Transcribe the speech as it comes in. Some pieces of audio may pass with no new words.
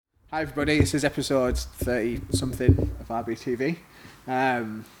Hi everybody, this is episode 30 something of RBTV,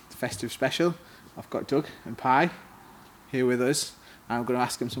 festive special. I've got Doug and Pi here with us. I'm going to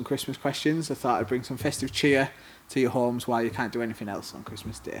ask them some Christmas questions. I thought I'd bring some festive cheer to your homes while you can't do anything else on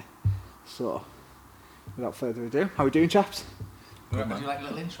Christmas Day. So, without further ado, how are we doing, chaps? Good, do you like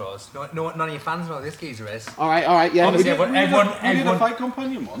little intros? No, none of your fans know what this geezer is. Alright, yeah. Obviously, We did a everyone. fight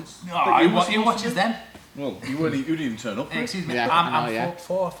companion once. Who watches them? Well, you didn't even turn up. Excuse me, Yeah, I'm I know, yeah.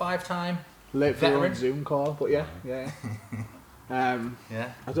 4 or 5 time. Late for your own Veteran. Zoom call, but yeah. Yeah.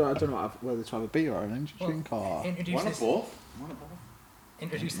 I don't know whether to have a beer or an energy drink or... Introduce One of this. both.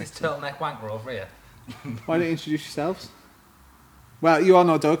 Introduce this turtleneck wanker over here. Why don't you introduce yourselves? Well, you all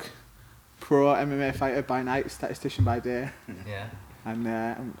know Doug, pro MMA fighter by night, statistician by day, Yeah. and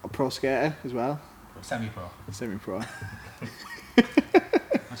a pro skater as well, Semi-pro. semi-pro.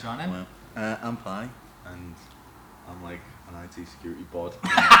 What's your name? I'm Pi, and I'm like an IT security bod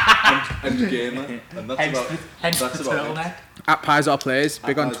and gamer, and Hence that's the about it. turtleneck. At Pies Players,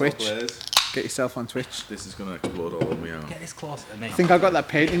 big on Pies Twitch. Players. Get yourself on Twitch. This is gonna explode all over me out. Get this closer to me. I think I got that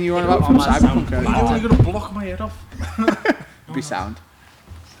painting you on about from Oh, that sounds Cyberpunk. bad. earlier. You're gonna block my head off. Be sound.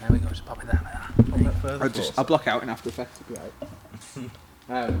 There we go, just pop it down like that. I'll block out in After Effects. It'll be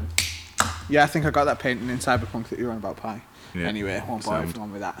right. Yeah, I think I got that painting in Cyberpunk that you were on about Pi. Yeah, Anyway, won't bother sound.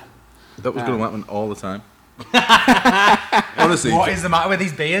 everyone with that. That was gonna happen all the time. Honestly, What is the matter with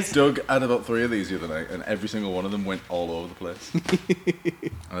these beers? Doug had about 3 of these the other night, and every single one of them went all over the place.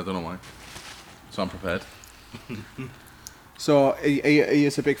 And I don't know why. So I'm prepared. So, are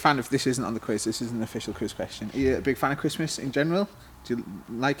you a big fan of... This isn't on the quiz, this is an official quiz question. Are you a big fan of Christmas in general? Do you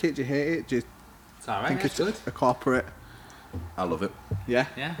like it? Do you hate it? Do you It's alright, think it's it's good. a corporate... I love it. Yeah?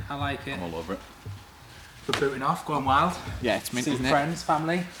 Yeah, I like it. I'm all over it. For booting off, going wild. Yeah, it's mint, See isn't it? friends,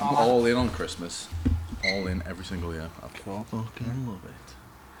 family. I'm all in on Christmas. All in every single year. I Cool. fucking love it.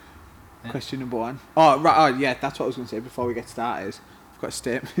 Yeah. Question number 1. Oh, right, yeah, that's what I was going to say before we get started. I've got a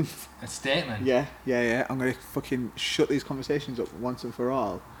statement. A statement. Yeah. I'm going to fucking shut these conversations up once and for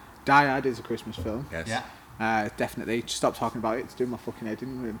all. Die Hard is a Christmas film. Yes. Yeah. Definitely. Just stop talking about it. It's doing my fucking head in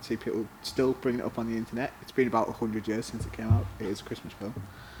and see people still bringing it up on the internet. It's been about 100 years since it came out. It is a Christmas film.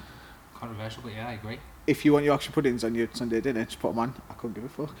 Controversial, but yeah, I agree. If you want Yorkshire puddings on your Sunday dinner, just put them on. I couldn't give a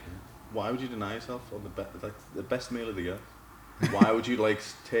fuck. Why would you deny yourself on the best meal of the year? Why would you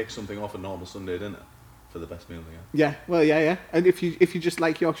take something off a normal Sunday dinner for the best meal of the year? Yeah, well, yeah. And if you just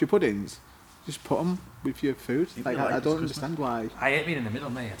like Yorkshire puddings, just put them with your food. You Like, like I this don't Christmas? understand why. I hate being in the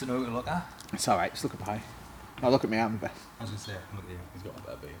middle, mate. I don't know who to look at. It's alright, just look at pie. Now look at me, I'm the best. I was going to say, look at you. He's got a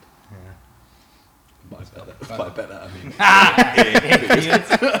better beard. Yeah. By better, I mean.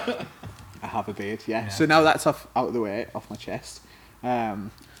 I have a beard, yeah. Yeah. So now that's out of the way, off my chest.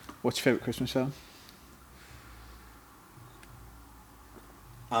 What's your favourite Christmas film?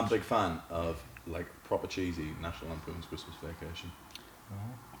 I'm a big fan of proper cheesy National Lampoon's Christmas Vacation.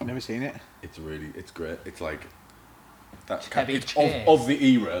 I've never seen it. It's great. It's like that Chevy it's Chase. of the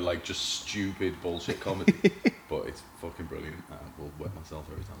era, like just stupid bullshit comedy, but it's fucking brilliant. I will wet myself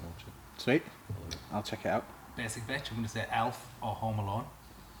every time I watch it. Sweet. I love it. I'll check it out. Basic bitch, I'm going to say Elf or Home Alone.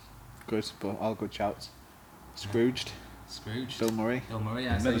 Good, but all good shouts. Scrooged. Scrooge. Bill Murray. Bill Murray,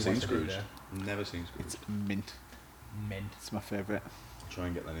 I've I never say seen what's it Scrooge. there? Never seen Scrooge. It's mint. Mint. It's my favourite. Try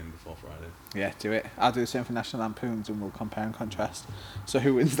and get that in before Friday. Yeah, do it. I'll do the same for National Lampoons and we'll compare and contrast. So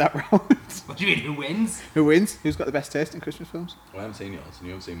who wins that round? What do you mean, who wins? Who wins? Who's got the best taste in Christmas films? Well, I haven't seen yours, and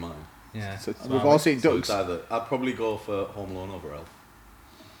you haven't seen mine. Yeah. So That's we've what I all would- seen So Doug's. it's either I'd probably go for Home Alone over Elf,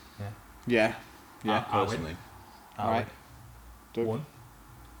 Yeah. Yeah. I win. personally. I Alright. win. Doug. One.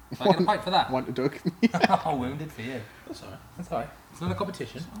 So I get a point for that. One to Doug. Oh, wounded for you. That's alright. That's alright. It's not a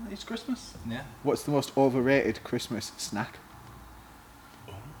competition. It's Christmas. Yeah. What's the most overrated Christmas snack?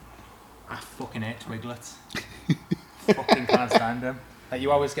 I fucking hate Twiglets. Fucking can't stand them. Like,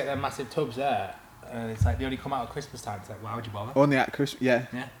 you always get them massive tubs there, and it's like they only come out at Christmas time. It's like, why would you bother? Only at Christmas. Yeah.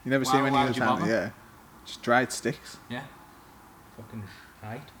 Yeah. You never Why- see them any why other would you time. bother? Yeah. Just dried sticks. Yeah. Fucking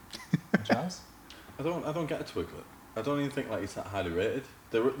right. Much else? I don't get a Twiglet. I don't even think it's that highly rated.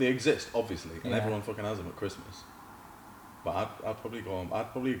 They exist obviously, and Yeah. everyone fucking has them at Christmas. But I'd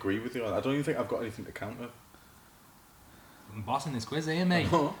probably agree with you. I don't even think I've got anything to counter. I'm bossing this quiz here, mate.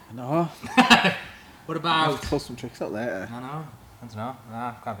 Oh. No. What I'll about? have to pull some tricks out later. I don't know. Nah,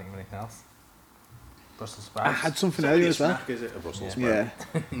 I can't think of anything else. Brussels I sprouts. had something earlier as well. Snack, is it? A Brussels Yeah.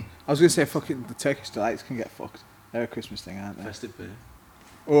 sprout? I was going to say fucking the Turkish delights can get fucked. They're a Christmas thing, aren't they? Festive beer.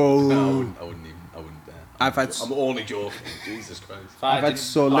 Oh. No, I wouldn't I've had I'm only joking. Jesus Christ. If I I've had didn't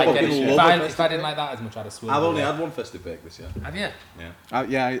so like little it, this if year. if I didn't like that as much, I'd have sworn. I've to only it. had one festive bake this year. Have you? Yeah.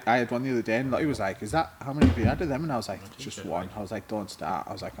 yeah, I had one the other day, and Lottie was like, "Is that how many have you had of them?" And I was like, "Just one." I was like, "Don't start."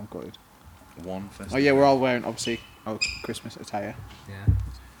 I was like, "I'm good." One festive. Oh yeah, we're all wearing obviously our Christmas attire.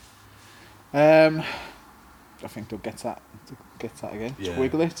 Yeah. I think they'll get that. Gets that again. Yeah.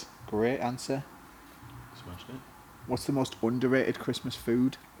 Twiglet. Great answer. Smashed it. What's the most underrated Christmas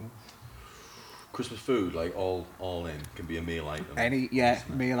food? Christmas food, like all in, can be a meal item. Any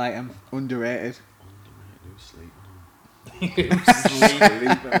meal item underrated. Underrated. Who's sleeping?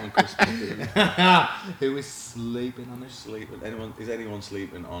 Sleeping on Christmas food. Who is sleeping on this? Sleeping. Is anyone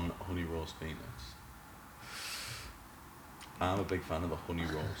sleeping on honey roast peanuts? I'm a big fan of a honey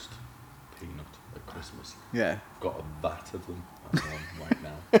roast peanut at Christmas. Yeah. I've got a vat of them at home right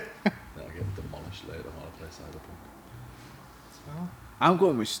now. That'll get demolished later while I play Cyberpunk. I'm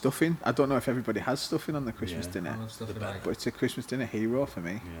going with stuffing. I don't know if everybody has stuffing on the Christmas Yeah. dinner, I love stuff The in best. like. but it's a Christmas dinner hero for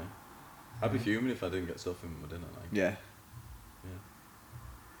me. Yeah. I'd be fuming if I didn't get stuff in my dinner. Like. Yeah.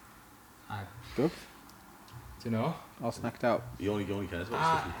 Yeah. Doug? Do you know? All snacked out. He only cares about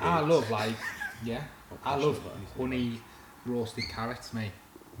I, stuff he I hates. love like, yeah. Not I passionate love about anything. honey roasted carrots, mate.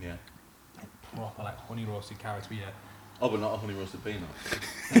 Yeah. Like proper like honey roasted carrots with Oh, but not a honey roasted peanut.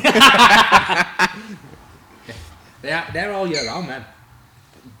 They're all year round, man.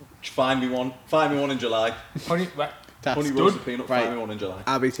 Find me one in July. Honey, right. That's Honey done. roasted peanut. Right. Find me one in July.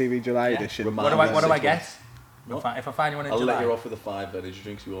 RBTV July Yeah. edition. Remind What do me I in get? 6 If What? if I find you one in I'll July. let you off with the 5 energy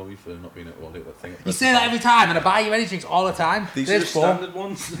drinks you owe me for not being at that thing. You say that every time, and I buy you energy drinks all the time. These are the There's four. standard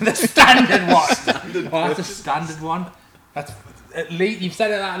ones. The standard one. Standard Oh, that's a version. standard one. That's at least you've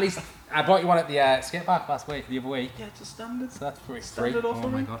said it that at least. I bought you one at the skate park the other week. Yeah, it's a standard. So that's free. Standard Oh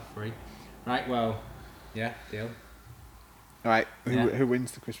offering. my god, free. Right, well, yeah, deal. All right. Yeah. Who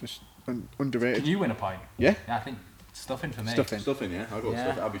wins the Christmas underrated? Can you win a point? Yeah. Yeah, I think stuffing for me. Stuffing. Stuffing, yeah. I'll go with Yeah.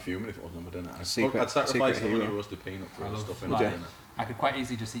 stuffing. I'd be fuming if it wasn't on my dinner. Secret- I'd sacrifice secret the honey hero. roasted peanut for I the love stuffing like- on dinner. I could quite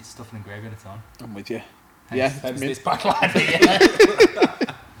easily just eat stuffing and gravy on its own. I'm with you. Hence, Yeah. hence me- this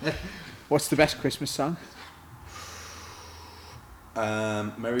backline. Yeah. What's the best Christmas song?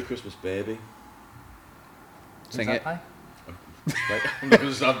 Merry Christmas, baby. Sing Is it. that Like, I'm not going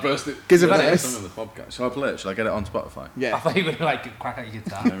to start bursting. Gives it Bursting a something on the podcast. Shall I play it? Shall I get it on Spotify? I Yeah. thought you were gonna like crack out your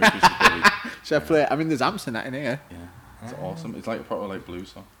guitar. Merry Christmas, baby. Should I play it? I mean, there's amps in that in here. Yeah, it's awesome. It's like a proper like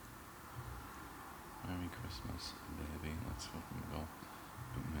blues song. Merry Christmas, baby. Let's fucking go.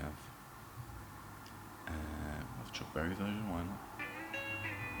 Who do we have? We have Chuck Berry version. Why not?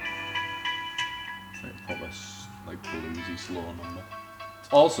 It's like a proper like bluesy slow number. It's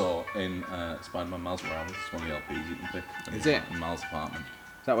also in Spider-Man Miles Morales. It's one of the LPs you can pick. when Is you're it? in Miles' apartment?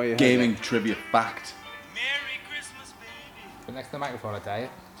 Is that why you heard Gaming it? trivia fact. Merry Christmas, baby. But next to the microphone, I tell you.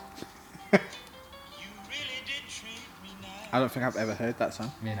 You really did treat me nice. I don't think I've ever heard that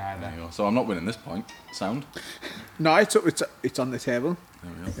song. Me There neither. you go. So I'm not winning this point. Sound. No, it's on the table.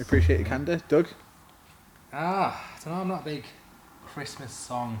 There we go. I appreciate your candor, Doug. I don't know. I'm not a big Christmas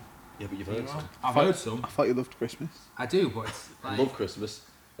song. Yeah, but you've hero. heard some. I've heard some. I thought you loved Christmas. I do, but it's I like, love Christmas.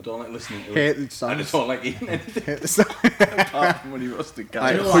 I don't like listening to Hate it. the I songs. just don't like eating anything Hate the song. apart from when you roasted Like,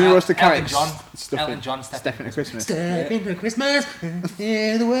 carrots. You know Honey what, Roasted Elton Carrots. John. Stuff Elton in- John, Step into Christmas. Step into Christmas,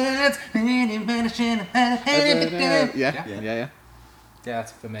 hear the words, Yeah, Yeah. yeah. Yeah,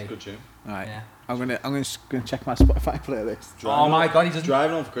 that's for me. Good tune. All right. Yeah. I'm gonna check my Spotify playlist. Oh my god, he doesn't.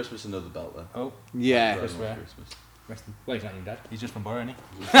 Driving home for Christmas, another belter. Oh, Yeah. Driving home Where? for Christmas. well, he's not even dead. He's just from Borough, isn't he?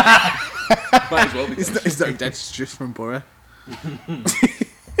 Might as well be. It's not dead. It's just from Borough.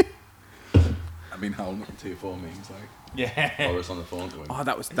 I mean, howling at the T4 means like, Yeah. or it's on the phone going. Oh,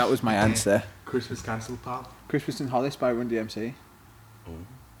 that was my answer. Christmas cancelled, pal. Christmas in Hollis by Run DMC. Oh, I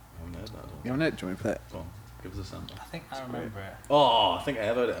haven't heard that. You haven't heard? Do you want me to play it? Go on, give us a sample. I think I remember it. Oh, I think I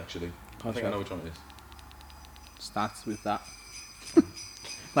have heard it actually. I Oh, think I sure. know which one it is. Starts with that.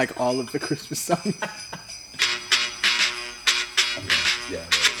 Like all of the Christmas songs. Yeah,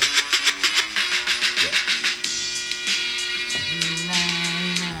 yeah,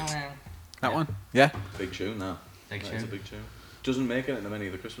 I heard That one? Yeah. it. Big tune now. Big That is a tune. big tune. Doesn't make it into many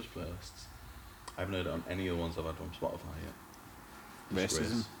of the Christmas playlists. I haven't heard it on any of the ones I've had from Spotify yet. It's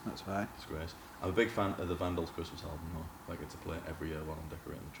Racism. great. That's right. It's great. I'm a big fan of the Vandals Christmas album though. I get to play it every year while I'm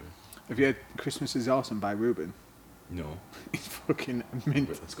decorating the tree. Have you heard Christmas is Awesome by Ruben? No, It's fucking mint.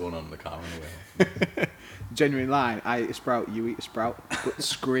 what's going on in the car anyway? Genuine line. I eat a sprout, you eat a sprout, but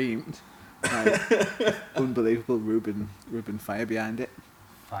screamed. Like, unbelievable Ruben fire behind it.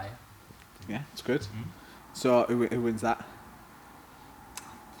 Fire. Yeah, it's good. So who wins that?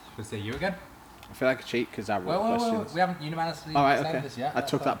 Was it you again? I feel like a cheat because I wrote Well, questions. we haven't unanimously All right, decided okay. this yet. I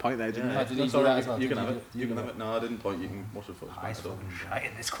took that point there, didn't Yeah. I? Oh, did you That's do all that right, as well? You can Did have you it. do You can that? have it. No, I didn't point. You can watch it first. I I don't. fucking shite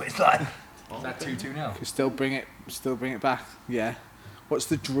in this quiz, like. Is that 2-2-0? Could still bring it back. Yeah. What's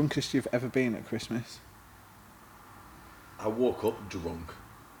the drunkest you've ever been at Christmas? I woke up drunk,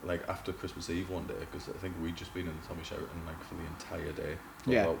 like after Christmas Eve one day, because I think we'd just been in the Tommy Sheraton like for the entire day,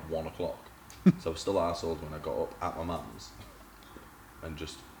 till Yeah. about 1 o'clock. So I was still arseholed when I got up at my mum's, and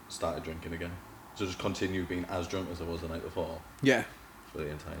just started drinking again. So just continued being as drunk as I was the night before Yeah. for the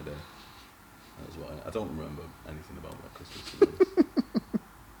entire day. That was what I don't remember anything about that Christmas. To be honest.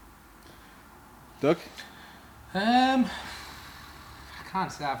 Doug? I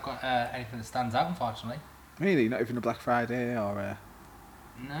can't say I've got anything that stands out, unfortunately. Really? Not even a Black Friday or a...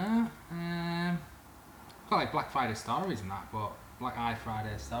 No. Got like Black Friday stories and that, but Black Eye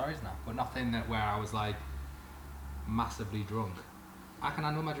Friday stories and that, but nothing that where I was like massively drunk. I can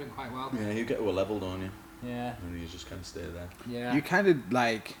handle my drink quite well. Yeah, you get to a level, don't you? Yeah. And you just kind of stay there. Yeah. You kind of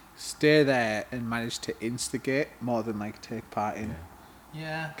like stay there and manage to instigate more than like take part in.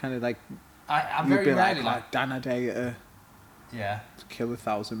 Yeah. Kind of like I'm you'd very be rarely like, like. Dan a day to Yeah. kill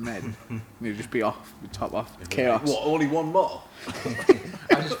 1,000 men. And you'd just be off, top off, You'd be chaos. like, what? Only one more?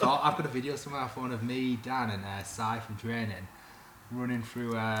 I just thought I've got a video somewhere on my phone of me, Dan, and Si from training running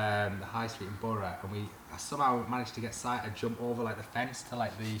through the high street in Borough, and I somehow managed to get Si to jump over like the fence to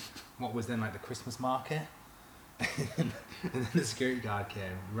like what was then like the Christmas market. And then the security guard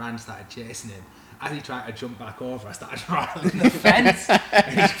came, started chasing him. As he tried to jump back over, I started rattling the fence, and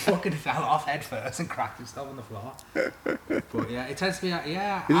he just fucking fell off head first and cracked himself on the floor. But yeah, it tends to be yeah. He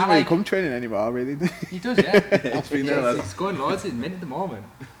I doesn't really like, come training anymore, really. he does, yeah. It's been there, lads. It's going loads in mint at the moment.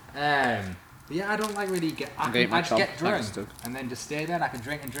 But yeah, I don't like really get. I Okay, just my get job. drunk Thanks, Doug. and then just stay there. And I can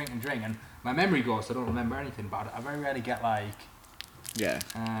drink and drink and drink, and my memory goes, so I don't remember anything. But I very rarely get like. Yeah.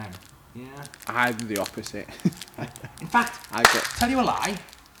 Yeah. I'm the opposite. In fact, I got tell you a lie.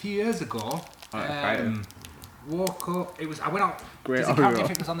 A few years ago, Alright, woke up. I went out. Great Does it count Oreo.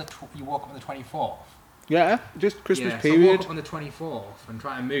 if it was on the? You woke up on the 24th. yeah, just Christmas Yeah, so I period. woke up on the 24th and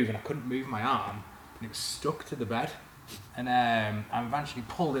tried to move, and I couldn't move my arm, and it was stuck to the bed. And I eventually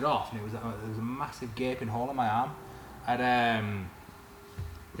pulled it off, and there was a massive gaping hole in my arm. I'd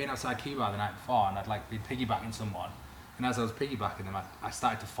been outside Cuba the night before, and I'd like been piggybacking someone, and as I was piggybacking them, I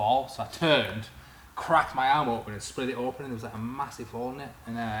started to fall. So I turned, cracked my arm open, and split it open, and there was like a massive hole in it,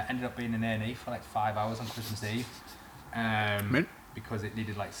 and ended up being in A&E for like 5 hours on Christmas Eve. Mint. Because it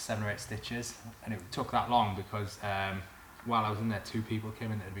needed like 7 or 8 stitches, and it took that long because while I was in there, 2 people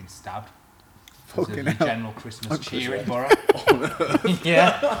came in that had been stabbed. Fucking the hell. general Christmas On cheer in Borough.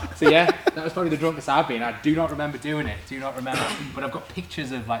 Yeah. So yeah, that was probably the drunkest I've been. I do not remember doing it. Do not remember. But I've got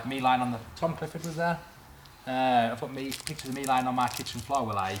pictures of like me lying on the. Tom Clifford was there. I've got pictures of me lying on my kitchen floor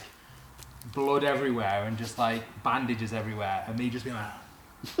with like blood everywhere and just like bandages everywhere, and me just being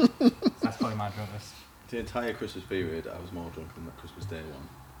like. That's probably my drunkest. The entire Christmas period, I was more drunk than that Christmas Day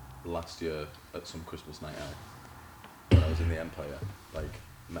one. Last year, at some Christmas night out, when I was in the Empire, like,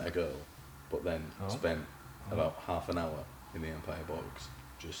 met a girl, but then spent about half an hour in the Empire box,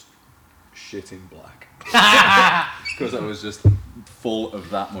 just shitting black. Because I was just full of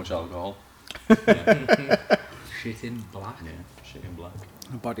that much alcohol. Yeah, Shit in black. shitting black.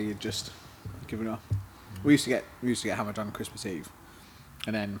 My body had just given up. We used to get hammered on Christmas Eve,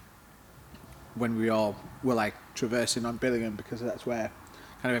 and then when we all were like traversing on Billingham, because that's where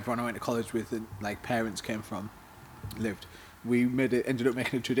kind of everyone I went to college with and like parents came from lived. We ended up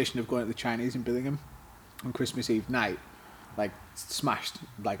making a tradition of going to the Chinese in Billingham on Christmas Eve night, like smashed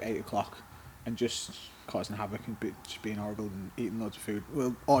like 8 o'clock, and just causing havoc and just being horrible and eating loads of food.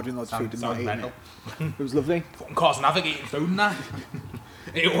 Well, ordering loads of food and not eating mental. it. It was lovely. Fucking causing havoc eating food and that.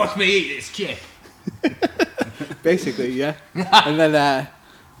 It watched me eat this chip. Basically, yeah. And then,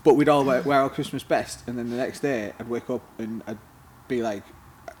 but we'd all wear our Christmas best, and then the next day I'd wake up and I'd be like,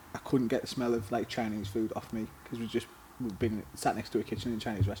 I couldn't get the smell of like Chinese food off me because we'd been sat next to a kitchen in a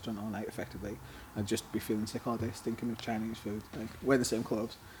Chinese restaurant all night effectively. I'd just be feeling sick all day, stinking of Chinese food. Like wearing the same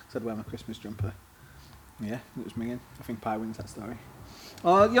clothes because I'd wear my Christmas jumper. Yeah, it was minging. I think Pie wins that story.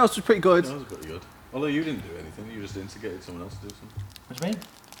 Oh, yours was pretty good. That was pretty good. Although you didn't do anything, you just instigated someone else to do something. What do you mean?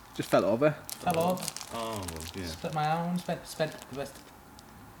 Just fell over. Fell over. Oh, well, yeah. Split my arm. Spent the rest.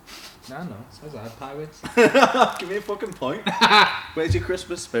 No, says I had pie wins. Give me a fucking point. Where's your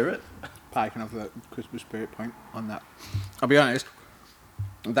Christmas spirit? Pie can have the Christmas spirit point on that. I'll be honest,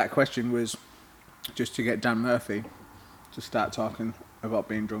 that question was just to get Dan Murphy to start talking about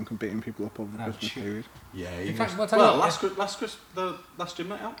being drunk and beating people up over the Christmas period. Yeah, In you fact, just, well, I'll tell you well, what, last gym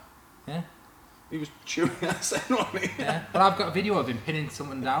night out. Yeah. He was chewing us in, wasn't he? Yeah. But I've got a video of him pinning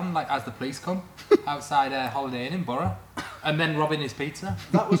someone down, like as the police come outside Holiday Inn in Borough, and then robbing his pizza.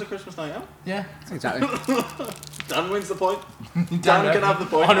 That was a Christmas night out. Yeah. Exactly. Dan wins the point. Dan can have the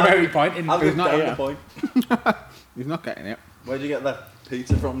point. Honorary point. I'll give not Dan here. the point. He's not getting it. Where'd you get that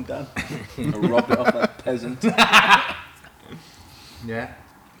pizza from, Dan? I robbed it off that peasant. Yeah.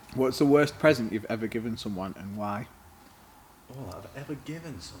 What's the worst present you've ever given someone and why? Oh, I've ever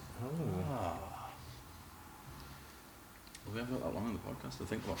given something. Oh. We haven't got that long on the podcast to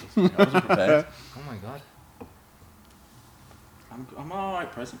think about this. I wasn't prepared. Oh my god. I'm an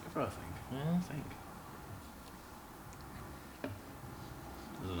alright present giver, I think. Yeah. I think.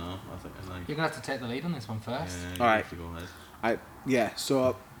 I don't know. I think You're gonna have to take the lead on this one first. Yeah, you Alright. have to go ahead.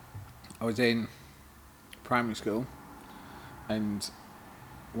 So I was in primary school and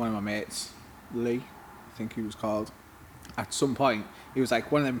one of my mates, Lee, I think he was called, at some point, he was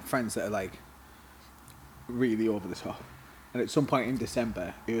like one of them friends that are like really over the top. And at some point in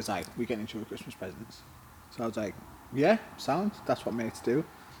December, he was like, we're getting each other Christmas presents. So I was like, yeah, sound, that's what mates do.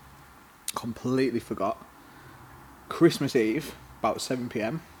 Completely forgot. Christmas Eve, about 7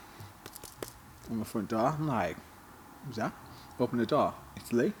 p.m, on my front door, I'm like, who's that? Open the door,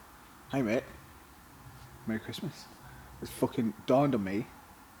 it's Lee. Hey mate, Merry Christmas. It's fucking dawned on me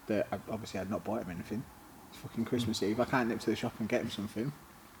that obviously I'd not bought him anything. It's fucking Christmas Eve, I can't nip to the shop and get him something.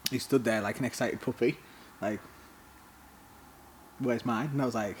 He stood there like an excited puppy, like, where's mine? And I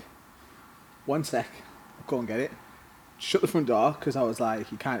was like, one sec, I'll go and get it. Shut the front door, because I was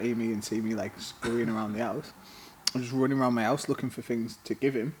like, you can't hear me and see me like scurrying around the house. I'm just running around my house looking for things to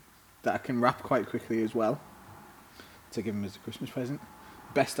give him that I can wrap quite quickly as well, to give him as a Christmas present.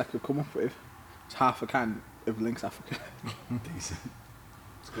 Best I could come up with was half a can of Lynx Africa. Decent.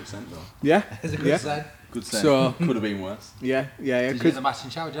 It's a good scent though. Yeah, It's a good yeah. sign. Good scent. So- Could have been worse. Yeah. Did you get Because the matching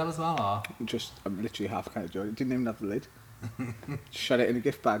shower gel as well, or? just I'm literally half a can of joy. It didn't even have the lid. Shut it in a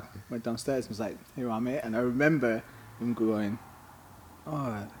gift bag. Went downstairs and was like, "Here you are, mate." And I remember him going,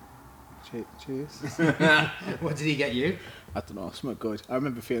 "Oh, cheers." What did he get you? I don't know, something good. I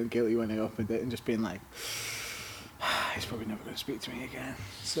remember feeling guilty when I opened it and just being like, he's probably never going to speak to me again.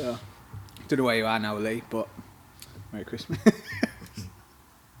 So, don't know where you are now, Lee, but Merry Christmas.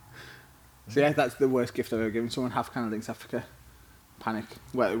 So yeah, that's the worst gift I've ever given someone. Half a can of Lynx Africa. Panic.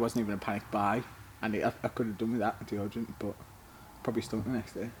 Well, it wasn't even a panic buy. And I could have done with that deodorant, but probably stunk the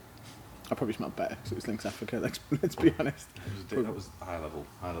next day. I probably smelled better because it was Lynx Africa, let's be honest. That was high level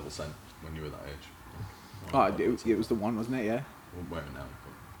scent when you were that age. Oh, it was the one, wasn't it? Yeah. I wouldn't wear it now,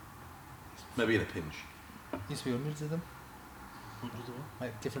 but maybe in a pinch. Used to be hundreds of them, Hundreds of what?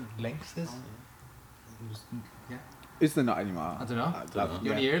 like different lengths. It was, yeah. Is there not anymore? I don't know. don't know.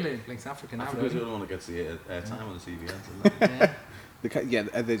 You only hear Lynx Africa now, Africa's the really. only one that gets the airtime on the CVS, isn't it?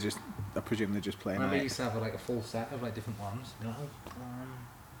 Yeah. They're just. I presume they're just playing. Remember, on you it. used to have like a full set of like different ones. You know,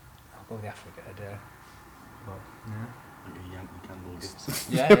 I'll go with the Africa today. But Like a Yankee candle gift.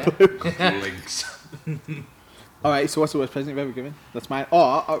 yeah, yeah. Links. All right. So what's the worst present you've ever given? That's mine.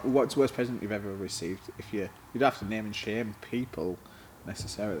 Or what's the worst present you've ever received? If you don't have to name and shame people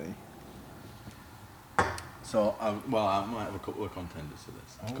necessarily. So, I might have a couple of contenders to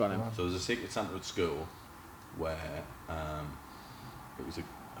this. Go on then. God. So there's a secret Santa at school where it was I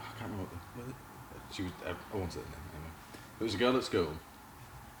can't remember she was, I won't say the name anyway. It was a girl at school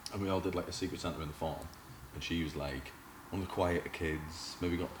and we all did like a secret Santa in the form, and she was like one of the quieter kids,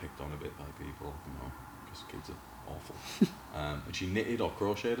 maybe got picked on a bit by people, you know, because kids are awful. And she knitted or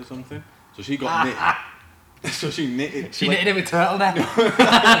crocheted or something, so she got knitted. So she knitted. She knitted him with turtleneck.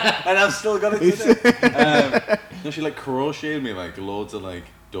 And I've still got it today. No, she like crocheted me like loads of like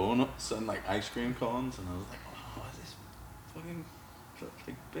donuts and like ice cream cones, and I was like, oh, is this fucking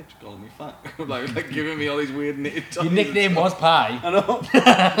like bitch calling me fat? like giving me all these weird knitted toys. Your nickname was Pie. I know.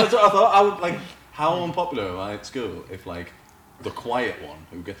 That's what I thought. I would like, how unpopular am I at school if like the quiet one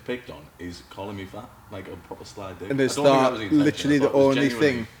who gets picked on is calling me fat, like a proper slide dig. And I it's don't think that not was the intention. literally I thought the it was only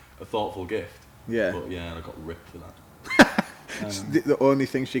genuinely thing. A thoughtful gift. Yeah. But yeah, I got ripped for that. The only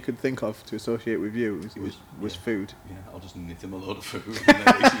thing she could think of to associate with you was food. Yeah, I'll just knit him a load of food, and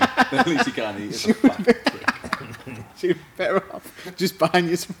at least he can't eat it. It's a fat prick. She'd be better off just buying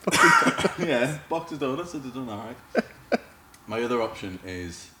you some fucking. Yeah, box of donuts would have done alright. My other option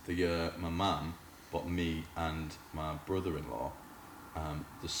is the year my mum bought me and my brother-in-law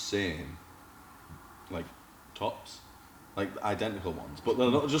the same, like, tops. Like, identical ones. But they're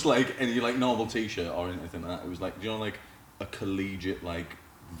not just, like, any, like, normal t-shirt or anything like that. It was, like, you know, like, a collegiate, like,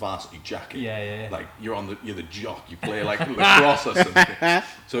 varsity jacket. Yeah. Like, you're the jock, you play, like, lacrosse or something.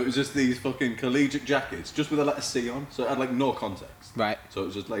 So it was just these fucking collegiate jackets, just with a letter C on, so it had like no context. Right. So it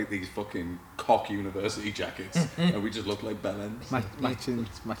was just like these fucking cock university jackets, and we just looked like bellends. Matching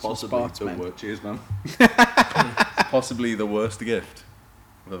Possibly sportsmen. the worst. Cheers, man. Possibly the worst gift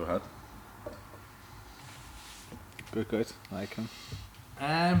I've ever had. Good. Like him.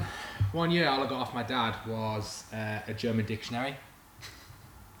 1 year, all I got off my dad was a German dictionary.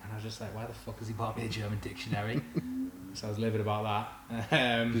 And I was just like, why the fuck has he bought me a German dictionary? So I was livid about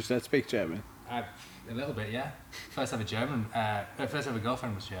that. Does that speak German? A little bit, yeah. First ever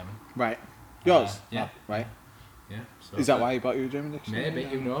girlfriend was German. Right. Yours? Yeah. Oh, right. Yeah. So Is that why he bought you a German dictionary? Maybe,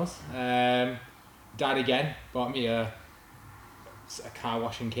 who knows? Dad again bought me a car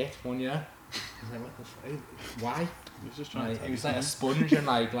washing kit 1 year. I was like, what the fuck? Why? He was just trying to Like, take it was his like a time. sponge and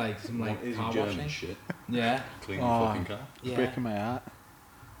like some What like is car German washing. shit? Yeah. Clean Oh. your fucking car. It's Yeah. breaking my heart.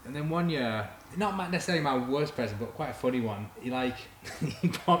 And then 1 year, not necessarily my worst present, but quite a funny one. He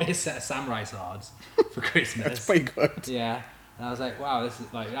bought me a set of samurai swords for Christmas. That's pretty good. Yeah. And I was like, wow, this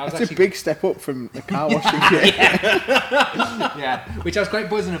is like, I was That's actually a big step up from the car washing kit. yeah, which I was quite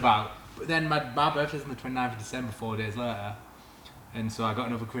buzzing about. But then my birthday's on the 29th of December, 4 days later, and so I got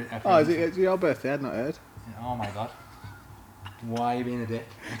another. Oh, is it your birthday? I'd not heard. Oh my god! Why are you being a dick?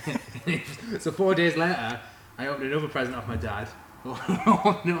 So 4 days later, I opened another present off my dad.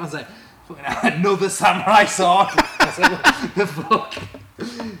 I was like, fucking another samurai sword. I said, what the fuck?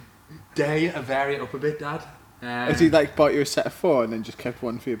 Dare you to vary it up a bit, Dad? Has he like bought you a set of 4 and then just kept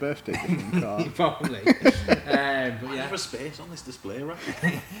one for your birthday? do you think, or- Probably. But I yeah, have a space on this display rack.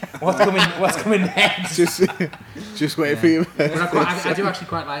 what's coming next? just wait for you. But I do actually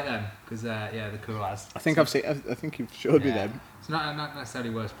quite like them because yeah, they're cool as. I think I've seen. I think you've showed me them. It's not necessarily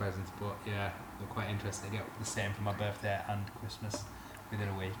worst presents, but yeah, they're quite interesting. I get the same for my birthday and Christmas within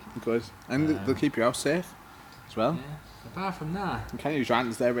a week. Good, and they'll keep your house safe as well. Yeah. Apart from that, You can't use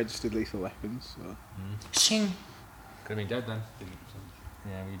rants. They're registered lethal weapons. So. shing. Could have been dead then.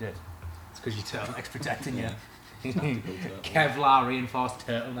 Yeah, well, you did. It's because your turtleneck's protecting you. Kevlar reinforced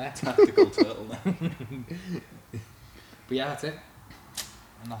turtleneck. Tactical turtleneck. But yeah, that's it.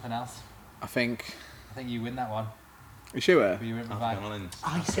 And nothing else. I think. I think you win that one. You sure? Were you in Half vibe? gallons.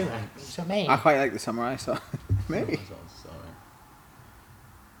 Oh, you see that? So me. I quite like the samurai sword. Maybe. Sorry.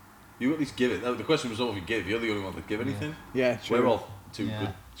 You at least give it. The question was what we give. You're the only one that give anything. Yeah, sure. We're all too Yeah.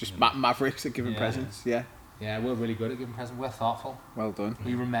 good. Just mavericks at giving Yeah. presents. Yeah, Yeah, we're really good at giving presents. We're thoughtful. well done.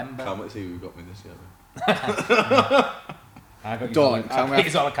 We remember. Can't wait to see who got me this year. I got you Don't, all, tell me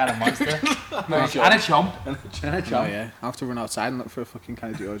he's all a kind of monster. and a chomp. And a Oh chomp. yeah, I have to run outside and look for a fucking can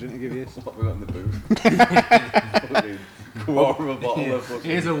of deodorant to give you. What have we got in the booth? Fucking quarter of a bottle of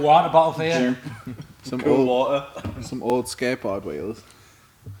fucking Here's a water bottle for you. Some cool old, water. some old skateboard wheels.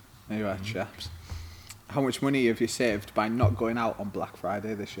 There you are, chaps. How much money have you saved by not going out on Black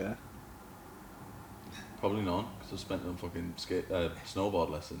Friday this year? Probably none, because I've spent it on fucking snowboard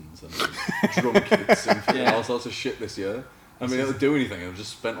lessons and drum kits and fucking Yeah. all sorts of shit this year. I mean, I didn't do anything. I've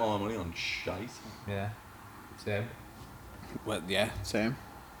just spent all my money on shite. Yeah. Same. Well, yeah, same.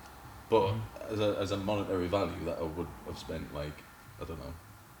 But as a monetary value, that I would have spent like, I don't know,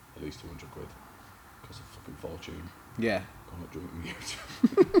 at least 200 quid. Because of fucking fortune. Yeah, I'm not drinking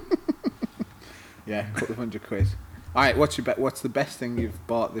YouTube. yeah, a couple of £100. All right, what's the best thing you've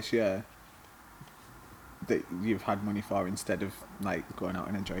bought this year that you've had money for instead of like going out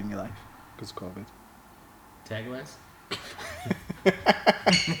and enjoying your life because of COVID? Takeaways.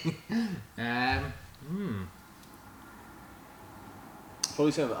 I'd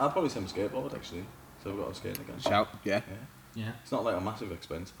probably say my skateboard actually. So I've got to skate again. Shout, yeah. Yeah. Yeah. It's not like a massive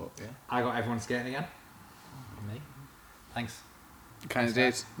expense, but yeah. I got everyone skating again. Me. Thanks. Kind of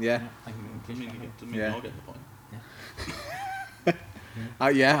did, yeah. Thank you. Doesn't mean Yeah. you're getting the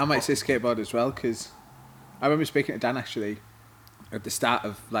point. Yeah, I might say skateboard as well because I remember speaking to Dan actually at the start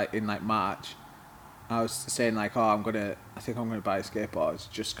of in March. I was saying I think I'm gonna buy a skateboard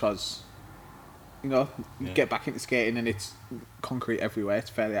just because, Yeah. get back into skating and it's concrete everywhere. It's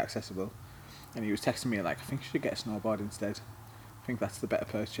fairly accessible. And he was texting me I think you should get a snowboard instead. I think that's the better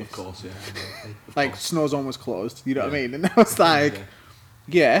purchase. Of course, yeah. Like snow zone was closed, you know what I mean? And I was like,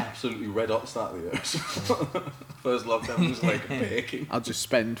 yeah. Absolutely red hot start of the year. First lockdown was like baking. I'll just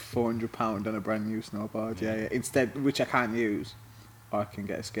spend £400 on a brand new snowboard. Yeah. Instead, which I can't use, or I can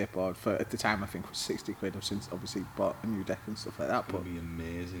get a skateboard for at the time I think was 60 quid. I've since obviously bought a new deck and stuff like that. It's But going to be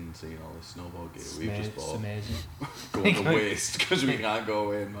amazing seeing all this snowboard gear we've just It's bought amazing. go to waste because we can't go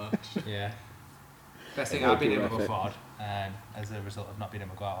away in March. Yeah. Best thing It'll I've been be able to worth it. afford as a result of not being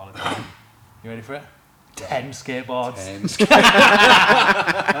able to go out all the time. You ready for it? 10 skateboards.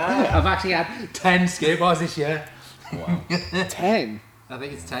 I've actually had 10 skateboards this year. Wow. 10? I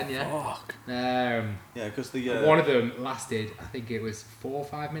think it's 10, yeah. Fuck. Yeah, because the One of them lasted, I think it was 4 or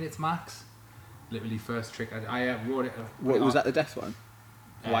 5 minutes max. Literally first trick. I wrote it. What was that? The death one?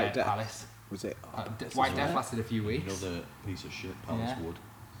 White Death. Palace. Was it? White Death lasted a few you know weeks. the piece of shit Palace Yeah. Wood.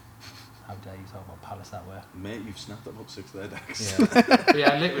 How dare you talk about Palace that way? Mate, you've snapped up 6 there, Dex. Yeah. But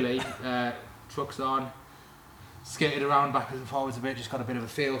yeah, literally, trucks on, skated around backwards and forwards a bit, just got a bit of a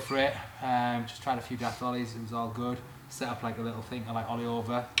feel for it. Just tried a few death ollies, it was all good. Set up like a little thing, I like ollie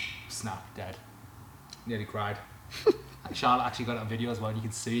over, snap, dead. Nearly cried. Charlotte actually got it on video as well, and you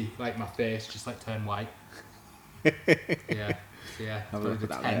can see like my face just like turn white. Yeah. So yeah, Have a probably look the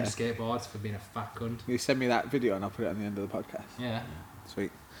at that 10 later. skateboards for being a fat cunt. You send me that video and I'll put it on the end of the podcast. Yeah.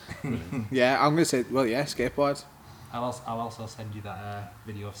 Sweet. Yeah, I'm gonna say, well, yeah, skateboards. I'll also send you that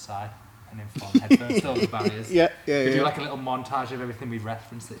video of Psy and inform headphones over the barriers. Yeah. We do like a little montage of everything we've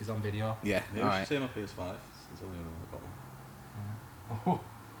referenced that is on video. Yeah. Yeah, All we should right. say my PS5. Since I only know I've got one.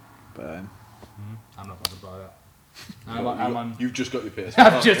 But I'm not bothered by that. I'm on. You've just got your PS5.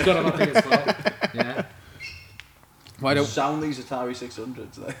 I've just got on my PS4. Yeah. why don't sound these Atari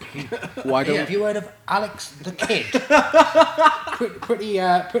 600s? Like. why Hey, don't have you heard of Alex the Kid?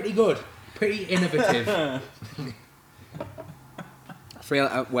 Pretty good. Pretty innovative. I feel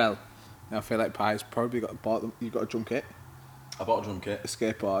like, I feel like Pie's probably bought them. You got a drum kit, I bought a drum kit. a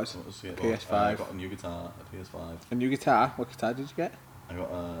skateboard, What was it? PS5. I got a new guitar, a PS5. a new guitar. What guitar did you get? I got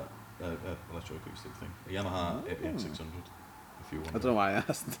a electroacoustic thing, a Yamaha APX 600. If you want. I don't know why I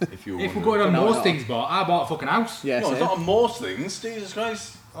asked. If you If we're want. going on No, most no. things, but I bought a fucking house. Yeah, No, it's same. not on most things. Jesus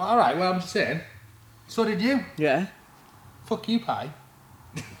Christ. All right. Well, I'm just saying. So did you? Yeah. Fuck you, Pie.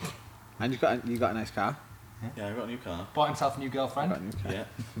 And you got a nice car. Yeah, I got a new car. Bought himself a new You girlfriend. got a new car. Yeah.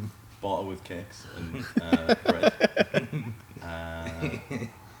 Bought her with cakes and bread. Yeah.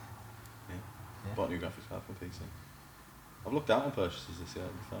 Bought a new graphics card for PC. I've looked out on purchases this year.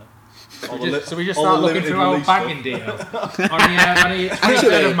 I'll be fine. So we just all start the looking limited through our release banking data. on the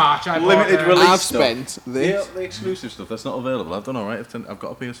 23rd of March, I limited bought, release I've stuff. spent this. The exclusive stuff that's not available. I've done alright. I've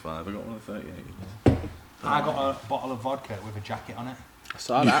got a PS5. I've got one of 38. I got a bottle of vodka with a jacket on it. I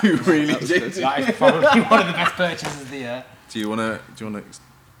saw that. You really That was did. good. That is probably one of the best purchases of the year. Do you wanna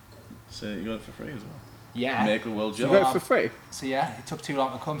say you got it for free as well? Yeah. Make the world You jealous. got it for free. So yeah, it took too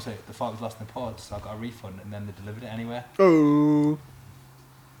long to come, so they thought it was lost in the pods, so I got a refund and then they delivered it anyway. Oh.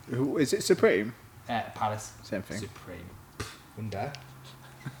 Who is it? Supreme. Palace. Same thing. Supreme. Wouldn't dare.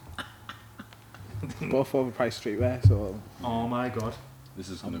 Both overpriced streetwear, so Oh my god. This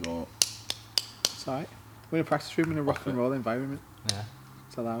is gonna go. it's alright. We're in a practice room in a rock and roll environment. Yeah.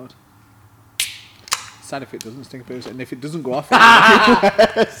 It's allowed. Sad if it doesn't stink of booze, and if it doesn't go off.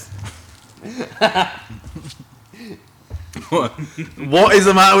 What is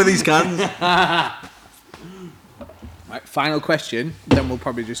the matter with these cans? Right, final question. Then we'll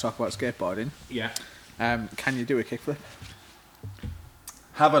probably just talk about skateboarding. Yeah. Can you do a kickflip?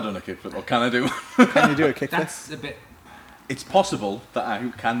 Have I done a kickflip, or can I do? Can you do a kickflip? That's a bit. It's possible that I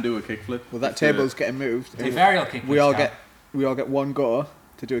can do a kickflip. Well, that If the- table's getting moved. The varial kickflip. We all get one go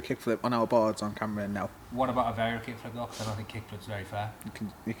to do a kickflip on our boards on camera now. What about a varial kickflip though? Because I don't think kickflip's very fair.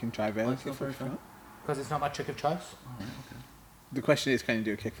 You can try varial it's not very kickflip. fair? Because it's not my trick of choice. The question is, can you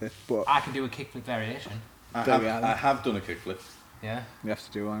do a kickflip? But I can do a kickflip variation. There we are, then. I have done a kickflip. Yeah. we have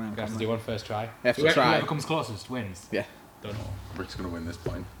to do one. You have to do one first try. have to try. Whoever comes closest wins. Yeah. Done. Rick's gonna win this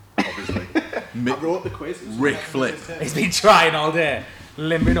point, obviously. I wrote the quiz. Rick flip. He's been trying all day,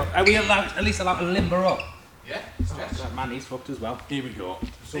 limbering up. Are we at least allowed to limber up? Yeah. That man, he's fucked as well. Here we go.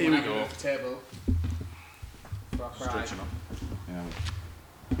 Here we go. The table. Stretching up. Yeah.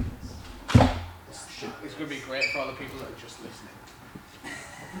 It's going to be great for all the people that are just listening.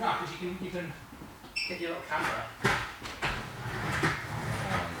 No, because you can get your little camera.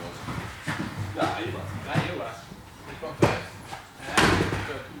 Yeah, you There you are. Which one first?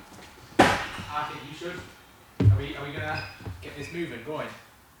 Good. I think you should. Are we gonna get this moving, going?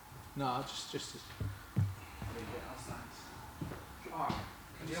 No, just. Oh,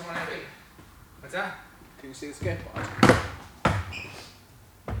 do you want anything? What's that? Can you see the skateboard?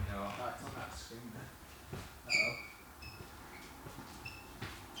 No. That's on that screen there. Uh-oh.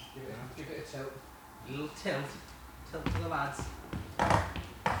 Give it a tilt. Little tilt. Tilt to the lads. Oh.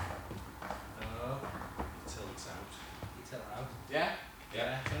 Tilts out. You tilt out. Yeah?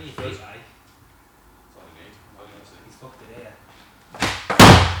 Yeah. It's only your feet, right? That's all I need. What do you want to say? He's fucked it here.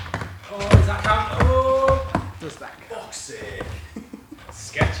 Oh, does that count? Oh! Does that count? Fuck's sake.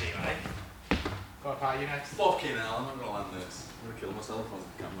 Sketchy, right? Go on, Pat, you next. Fucking hell, I'm not gonna land this. I'm gonna kill myself on the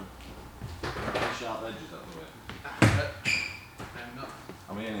camera. Sharp edges out of the way. I'm not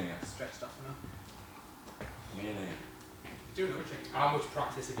I'm in here. stretched off enough. I'm in here. How much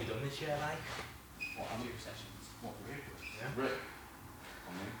practice have you done this year, like? What, how many sessions? What, really? Yeah. Rick.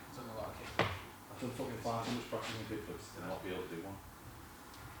 On me. It's a lot of kick. I've done fucking far too much practice in kickflips to not be able to do one.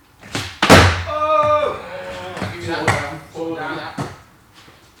 Give me that. Pull down that.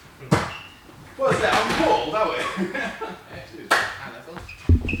 What's that? I'm cold, are we? High level.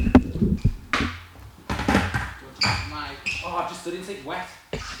 Oh, I've just stood in it wet.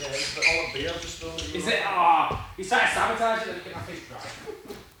 Yeah, it's all the beer I've just spilled. Is it? Oh, he's trying to sabotage it. Let me get my face dry.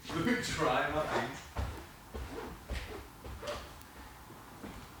 Try my things.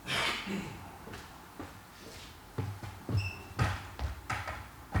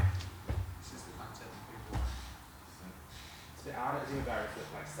 This is the content people want. It's a bit harder to do a barrel flip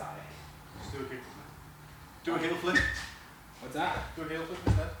like Sally. Just do a kickflip. Do a heel flip. What's that? Do a heel flip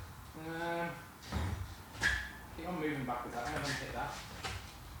instead. Keep on moving backwards. I'm going to hit that.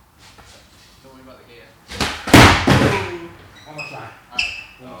 Don't worry about the gear. One more try. Alright.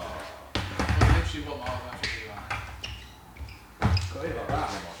 Well, literally what more I've actually do, right? Got it about that.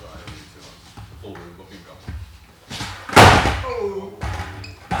 Full room booking gone. Oh!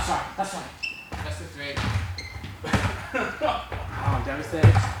 That's right, that's right. That's the three. Oh, I'm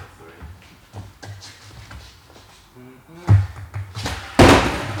devastated.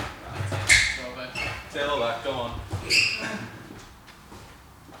 Tail all that, go on.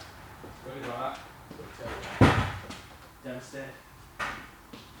 Got it about that. Devastated.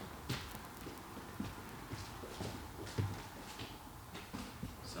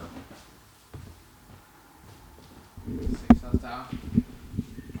 So. 6 hours down.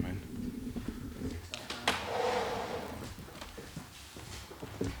 I'm in. 6 hours down.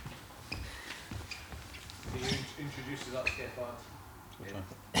 Can you introduce us that skateboard?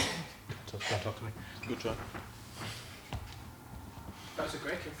 Good try. Talk to me. Good try. That's a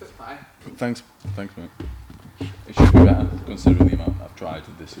great kickflip pie. Thanks, mate. It should be better, considering the amount I've tried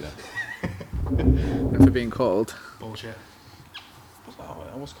this year. And for being cold. Bullshit. Oh,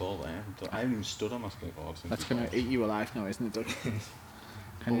 I was cold. I haven't even stood on my skateboard since. That's going to eat you alive now, isn't it, Doug?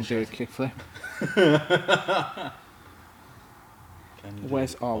 Can you do a kickflip?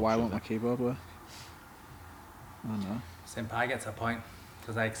 Where's... Oh, why won't my keyboard work? Oh, no. Senpai gets a point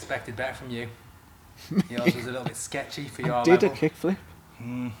because I expected better from you. Yours was a little bit sketchy for your I did level. a kickflip.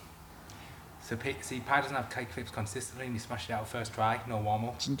 So, see, Pi doesn't have kickflips consistently and he smashed it out first try, no warm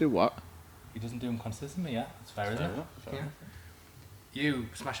up. Doesn't do what? He doesn't do them consistently, yeah. That's fair, isn't Fair it? enough, fair Yeah. enough. You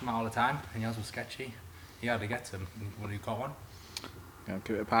smash them out all the time and yours was sketchy. He hardly gets them when you got one. I'll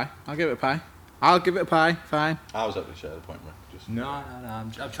give it a pie. I'll give it a pie. I'll give it a pie. Fine. I was happy to share the point, Rick. Just No.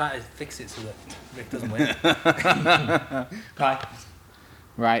 I'm trying to fix it so that Rick doesn't win. Pi.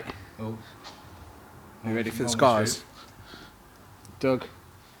 Right. Oh. Are you ready for the Almost scores? Doug,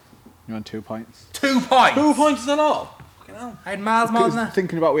 you're on 2 points. 2 points! 2 points is a lot. Fucking hell. I had miles more than Because that.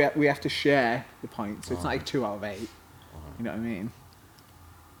 thinking about we have to share the points, so it's not like 2 out of 8. You know what I mean?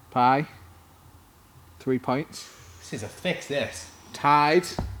 Pie, 3 points. This is a fix, this. Tied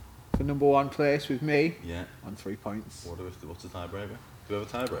for number 1 place with me Yeah. on 3 points. What's the tiebreaker? Do we have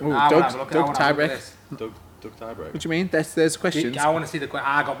a tiebreaker? Ooh, I wanna Doug's- have a look- Doug I wanna have a look tiebreak. at this. Doug tiebreaker. What do you mean? There's questions. I want to see the question.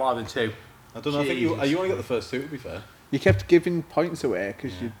 I got more than 2. I don't know. I think you Jesus. only got the first 2. To be fair. You kept giving points away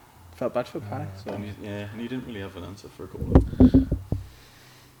because Yeah. you felt bad for pie. So And you didn't really have an answer for a couple of.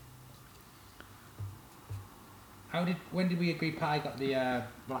 When did we agree Pi got the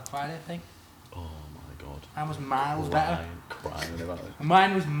Black Friday thing? Oh my god. Mine was miles better. Crying about it.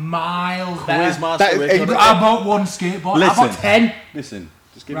 Mine was miles Quiz better. master. That- Rick, it- I bought 1 skateboard. I bought Listen. 10. Listen.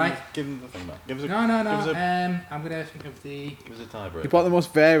 Just give Right. him the thing back. Give us a. No. Give us a, I'm gonna think of the. give us a tiebreaker. you bought the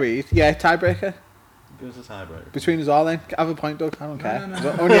most varied. Yeah, tiebreaker Give us a tiebreaker. between us all. Then have a point, Doug. I don't care. no. We've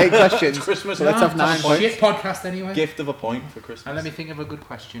got only 8 questions. It's Christmas. So let's have 9 It's a points. shit podcast anyway. Gift of a point for Christmas. And let me think of a good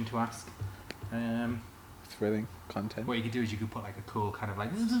question to ask. Thrilling content. What you could do is you could put like a cool kind of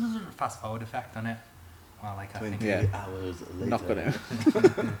like fast forward effect on it. Well, like I 20 think. Yeah. hours later. Not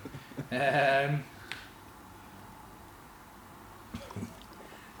gonna.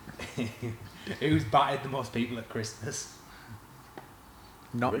 Who's batted the most people at Christmas?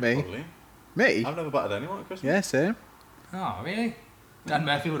 Not Rick, me. Probably. Me? I've never battered anyone at Christmas. Yeah, same. Oh, really? Dan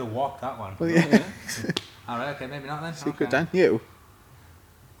Murphy would have walked that one. Well, yeah. Alright, okay, maybe not then. Secret Okay. Dan. You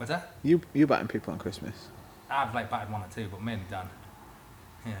What's that? you batting people on Christmas, I've like batted 1 or 2, but mainly Dan.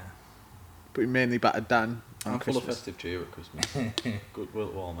 Yeah. but you mainly battered Dan on I'm full of Christmas. festive cheer at Christmas. Goodwill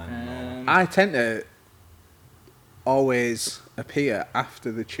to all men and I tend to always appear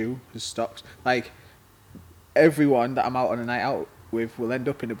after the tune has stopped. Like everyone that I'm out on a night out with will end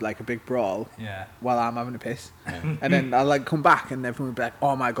up in a big brawl Yeah. while I'm having a piss, all. Yeah. and then I'll come back and everyone will be like,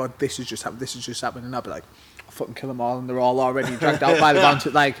 "Oh my god, this has just happened," and I'll be like, I'll fucking kill them all, and they're all already dragged out by the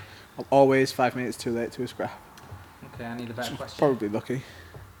mountain. Like, I'm always 5 minutes too late to a scrap. Okay, I need a better question. Probably lucky.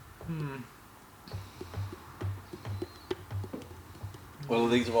 Well,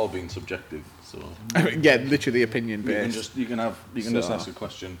 these have all been subjective, so I mean, yeah, literally opinion you can based. just So- ask a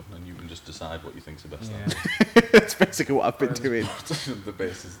question and you can just decide what you think's the best Yeah. answer. That's basically what I've been doing. The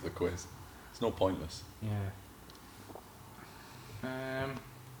basis of the quiz. It's no pointless. Yeah.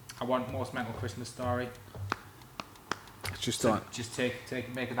 I want most mental Christmas story. Just So don't. just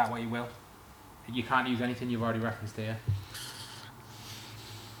make it that what you will. You can't use anything you've already referenced here.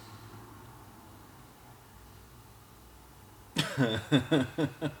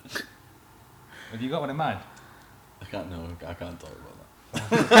 Have you got one in mind? I can't talk about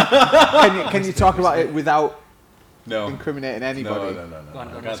that. Can you talk about it without No. incriminating anybody? No. Go on,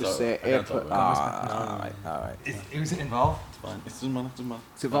 I go on. can't Just talk, say I can't talk April. about it. Alright. Who's it involved? It's fine. It doesn't matter.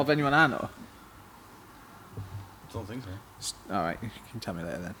 Does it involve anyone I know? I don't think so. Alright, you can tell me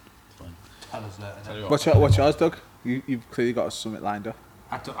later then. It's fine. Tell us later. Tell then. you what. What's yours, Doug? You've clearly got something lined up.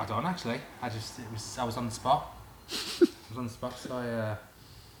 I don't actually. I was on the spot. So I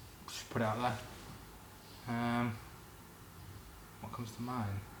just put it out there. What comes to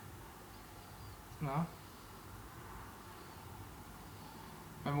mind? No.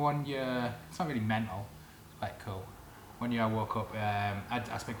 Remember one year? It's not really mental. It's quite cool. One year I woke up.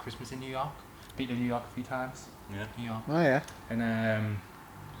 I spent Christmas in New York. Been to New York a few times. Yeah. New York. Oh yeah. And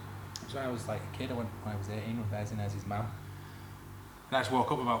it was when I was like a kid. I went when I was 18 with Bez and his mum. And I just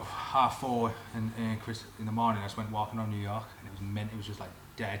woke up about 4:30 in the morning. I just went walking around New York, and it was mint. It was just like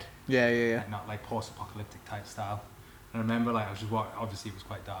dead, Yeah. like, not like post-apocalyptic type style. And I remember like I was just walking. Obviously, it was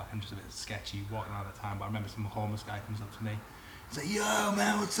quite dark and just a bit sketchy walking around at the time. But I remember some homeless guy comes up to me. He's like, "Yo,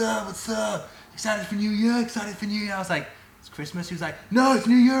 man, what's up? What's up? Excited for New Year? Excited for New Year?" I was like, "It's Christmas." He was like, "No, it's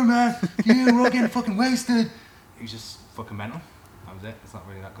New Year, man. New Year, we're all getting fucking wasted." He was just fucking mental. That was it. It's not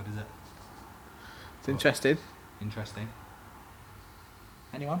really that good, is it? It's interesting. Interesting.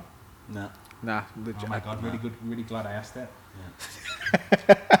 Anyone? No. Nah, legit. Oh my god, really good, really glad I asked it.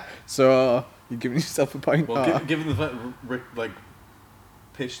 So you're giving yourself a point. Well, or- given the fact that Rick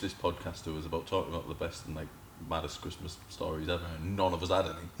pitched this podcast to us about talking about the best and maddest Christmas stories ever, and none of us had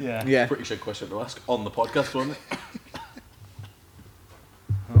any. Yeah. yeah. Pretty shit question to ask on the podcast, wasn't it?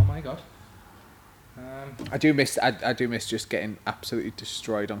 Oh my god. I do miss just getting absolutely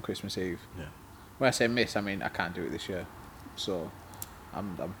destroyed on Christmas Eve. Yeah. When I say miss, I mean I can't do it this year, so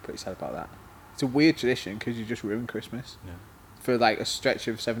I'm pretty sad about that. It's a weird tradition because you just ruin Christmas Yeah. for like a stretch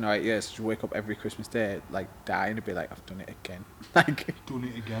of 7 or 8 years. You wake up every Christmas day like dying to be like, I've done it again. Like Doing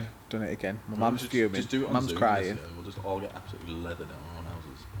it again. done it again. My Well, mum's just- fuming. Just do it on Mum's Zoom crying. this year. We'll just all get absolutely leathered down our own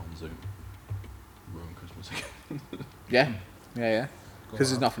houses on Zoom. Ruin Christmas again. Yeah. Because Go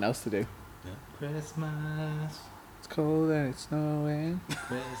there's on. nothing else to do. Christmas. It's cold and it's snowing.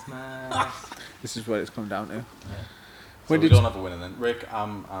 Christmas. This is what it's come down to. So When we did don't have a winner then. Rick,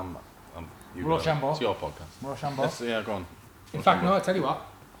 you go. Rochambeau. It's your podcast. Rochambeau. Yes, yeah, go on. In fact, no, I tell you what.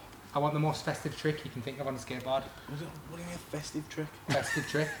 I want the most festive trick you can think of on a skateboard. What do you mean, a festive trick? Festive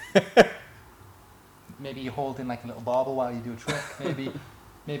trick. Maybe you hold in like a little bauble while you do a trick.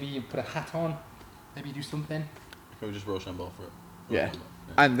 Maybe you put a hat on. Maybe you do something. Can we just Rochambeau for it? Yeah. Rochambeau,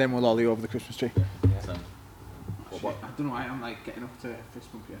 And then we'll ollie over the Christmas tree. Yeah. Sound. What? I don't know why I'm like getting up to fist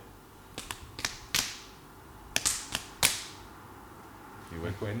bump here. You win.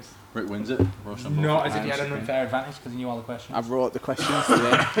 Rick wins. Rick wins it. Rochambeau. Not as if I'm you had an shipping. unfair advantage because you knew all the questions. I wrote the questions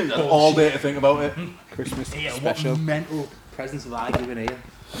today. all day to think about it. Christmas Yeah, special. what mental presents have I given here?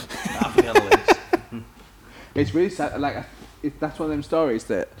 Happy holidays. It's really sad. Like, that's one of them stories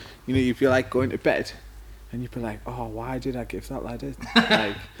that you feel like going to bed, and you'd be like, "Oh, why did I give that lad it?"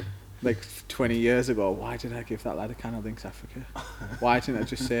 like 20 years ago, why did I give that lad a can of Lynx Africa? Why didn't I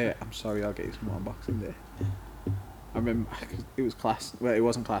just say, "I'm sorry, I'll get you some more on Boxing Day"? I remember it was class. Well, it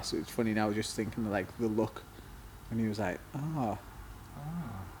wasn't class. It was funny now, just thinking like the look, and he was like, "Oh,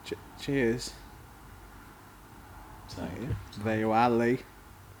 cheers." Thank Yeah. you. There you are, Lee.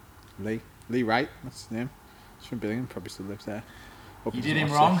 Lee Wright, that's his name. He's from Billingham, probably still lives there. Hope You he did doesn't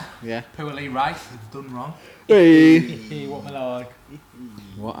him watch wrong. this. Yeah. Poorly right. You've done wrong. Hey. Hey, what my lord.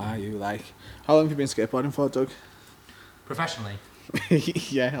 What are you like? How long have you been skateboarding for, Doug? Professionally,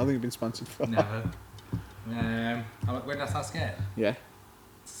 Yeah, how long have you been sponsored for? never. When did I start skating? Yeah.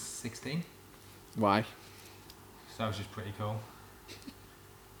 16. Why? So that was just pretty cool.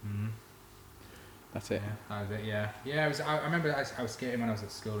 That's it. Yeah, that was it. Yeah. I remember I was skating when I was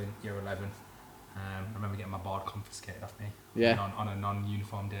at school in year 11. I remember getting my board confiscated off me. Yeah. On a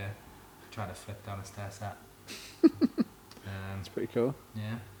non-uniform day, trying to flip down a stair set. It's pretty cool.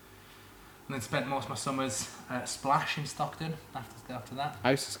 Yeah. And then spent most of my summers at Splash in Stockton after that.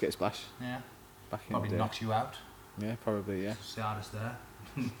 I used to skate Splash Yeah. back in Probably the day. knocks you out. Yeah, probably, yeah. It's the hardest there.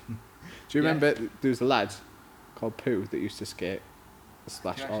 Do you remember there was a lad called Pooh that used to skate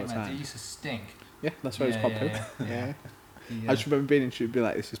Splash You all the actually meant, time? it used to stink. Yeah, that's why it was called Pooh. Yeah. He, I just remember being in shoot, be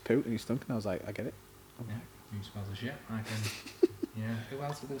like, "This is Pooh," and he stunk, and I was like, "I get it." yeah, he smells of shit. I can. Yeah. Who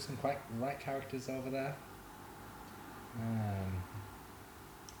else? There was some quite right characters over there.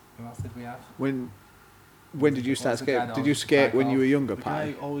 Who else did we have? When did you What start was the guy skating? that Did you always skate when died you were off? younger, The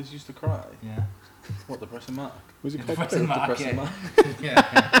Pi? guy always used to cry. Yeah. What, the Depressing Mark? Was he The called Depressing Pooh? Mark. Depressing Yeah. Mark?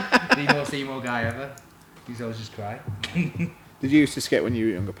 Yeah. The most emo guy ever. He's always just cry. Did you used to skate when you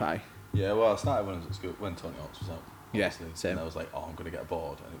were younger, Pi? Yeah, well, I started when I was at school, when Tony Hawk's was out. Yeah, Obviously. same. And I was like, oh, I'm going to get a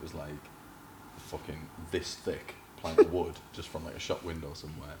board. And it was like fucking this thick plank of wood just from like a shop window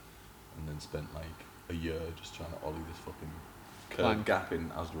somewhere. And then spent like a year just trying to ollie this fucking curb Plank. gap in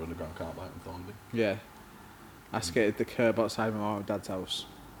Asda Underground car park in Thornby. Yeah. I skated the curb outside my mum and dad's house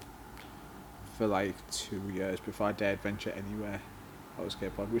for like 2 years before I dared venture anywhere on a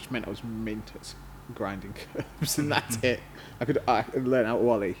skateboard, which meant I was mint at grinding curbs, and that's it. I could learn how to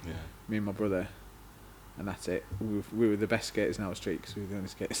ollie, Yeah. me and my brother, and that's it. We were the best skaters in our street because we were the only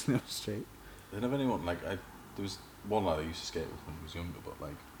skaters in our street. Did have anyone like there was one lad I used to skate with when he was younger, but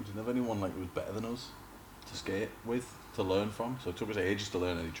like we didn't have anyone like who was better than us to skate with, to learn from. So it took us ages to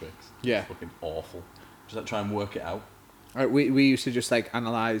learn any tricks. Yeah. It was fucking awful. Just like try and work it out. We used to just like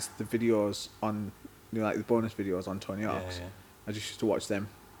analyse the videos on, like the bonus videos on Tony Hawk's. Yeah. I just used to watch them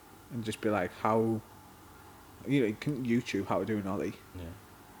and just be like, how, you couldn't YouTube how to do an ollie. Yeah.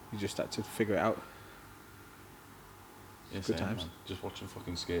 You just had to figure it out. Yeah, Good same, times. man. Just watching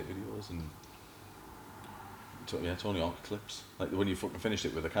fucking skate videos and Tony Hawk clips. Like when you fucking finished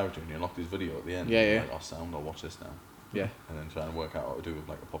it with a character and you unlocked his video at the end. Yeah, you're yeah. Like, oh, sound, I'll watch this now. Yeah. And then try and work out how to do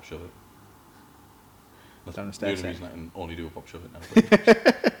like a pop shove it. That's Down the the stairs, only eh? reason I can only do a pop shove it now.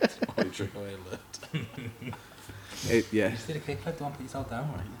 It's the only trick I learned. Yeah. You just did a kickflip, don't put yourself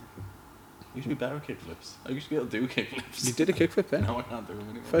down. Right. I used to be better at kickflips. I used to be able to do kickflips. You did a kickflip then? Now I can't do them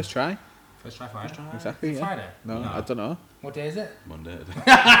anymore. First try? First try Friday. Exactly, yeah. Friday? No, I don't know. What day is it? Monday.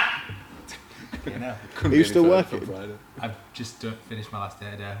 You know. Couldn't Are be you any still further from working? Friday. I've just finished my last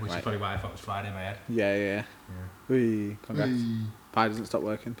day today, which Right. is probably why I thought it was Friday in my head. Yeah. Whee, congrats. Pi doesn't stop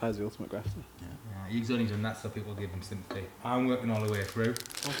working. Pi's the ultimate grafter. Yeah, he's only done that so people give him sympathy. I'm working all the way through.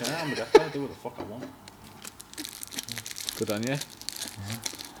 Okay, I'm a guy. I do what the fuck I want. Good on you.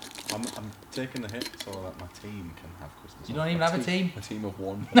 I'm taking the hit so that my team can have Christmas. You off. don't even My have a team? A team of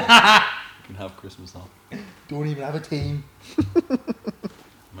one can have Christmas off. Don't even have a team.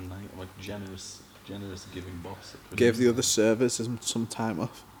 I'm a generous giving boss. At Christmas. Gave the other servers some time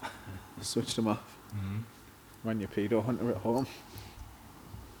off. Switched them off. Mm-hmm. Ran your pedo hunter at home.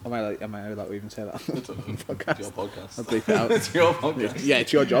 Am I allowed to even say that? It's your podcast. I'll bleep it out. It's your podcast. Yeah,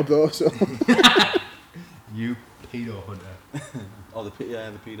 it's your job though, so. You pedo hunter. Oh, the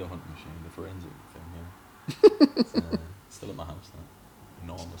pedo hunting machine, the forensic thing. Yeah. It's still at my house now.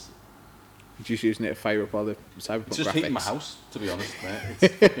 Enormous. Just using it to fire up all the Cyberpunk It's just graphics. heating my house, to be honest, mate.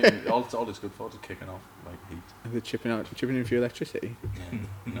 It's fucking, all it's good for is kicking off like heat. And they're chipping in for your electricity. Yeah.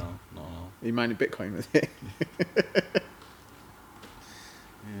 No. Are you mining Bitcoin with it?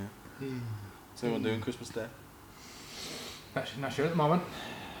 Yeah. So everyone doing Christmas Day? Actually, not sure at the moment.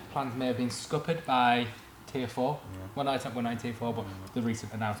 Plans may have been scuppered by Tier 4. Yeah. Well, no, it's not in Tier 4, but the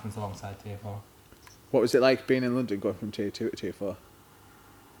recent announcements alongside Tier 4. What was it like being in London, going from tier 2 to tier 4?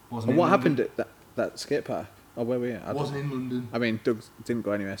 Wasn't And in what London. happened at that skate park? Or where were you? Wasn't in London. I mean, Doug didn't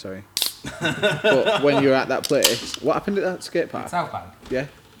go anywhere, sorry. But when you were at that place, what happened at that skate park? South Bank. Yeah,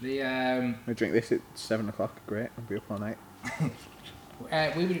 The I drink this at 7 o'clock. Great, I'll be up all night.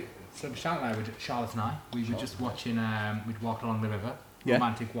 Charlotte and I, we were just watching. We'd walk along the river. Yeah.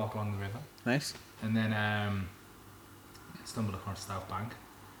 Romantic walk along the river, Nice. and then stumbled across South Bank,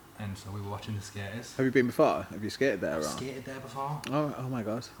 and so we were watching the skaters. Have you been before? Have you skated there? I've Or? skated there before. Oh my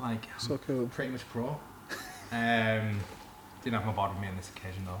god, Like so cool. pretty much pro. Didn't have my board with me on this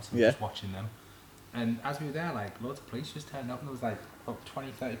occasion though, so we Yeah. were just watching them. And as we were there, like loads of police just turned up, and there was like about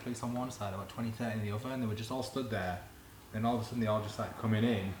 20, 30 police on one side, about 20, 30 on the other, and they were just all stood there. Then all of a sudden they all just like coming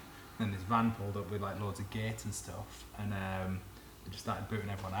in, and this van pulled up with like loads of gates and stuff, and they just started booting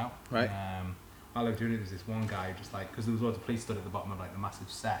everyone out. Right. And, while they were doing it, there was this one guy just like, because there was loads of police stood at the bottom of like the massive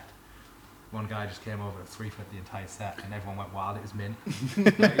set. One guy just came over at 3 foot the entire set, and everyone went wild. It was mint.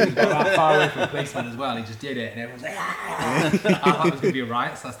 Like, he was about that far away from the policeman as well. He just did it, and everyone was like, "Ah!" I thought it was gonna be a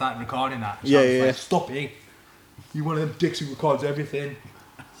riot, so I started recording that. Yeah, I was yeah. like, stop it! You one of them dicks who records everything.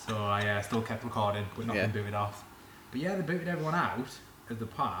 So I still kept recording, but not Yeah. been booted off. But yeah, they booted everyone out of the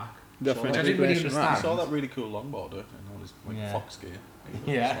park, The Sure. French I didn't really Liberation understand. I saw that really cool longboarder and all his like Yeah. fox gear.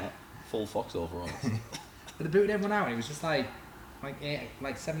 Yeah. Full fox overalls. But they booted everyone out. It was just like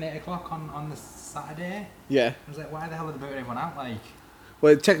 7, 8 o'clock on the Saturday. Yeah. I was like, why the hell are they booting everyone out? Like,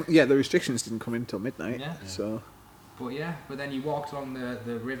 Well, the restrictions didn't come in until midnight. Yeah. So but then you walked along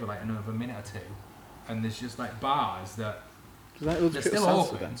the river like another minute or two, and there's just like bars that there's like loads they're of people still salsa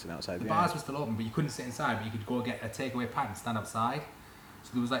open. dancing outside. The yeah. bars were still open, but you couldn't sit inside. But you could go get a takeaway pint and stand outside. So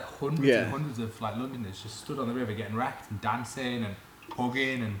there was like hundreds Yeah. and hundreds of like Londoners just stood on the river getting wrecked and dancing and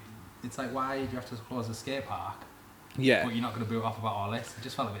hugging, and it's like, why do you have to close the skate park? Yeah. But you're not going to boot off about all this. It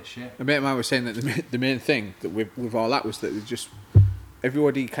just felt a bit shit. A mate of mine was saying that the main thing that with all that was that it just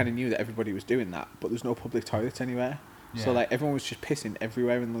everybody kind of knew that everybody was doing that, but there's no public toilets anywhere. So Yeah. like everyone was just pissing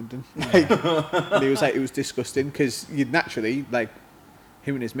everywhere in London. Like, and he was like, it was disgusting because you'd naturally like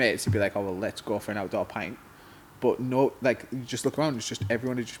him and his mates would be like, oh well, let's go for an outdoor pint. But no, like you just look around, it's just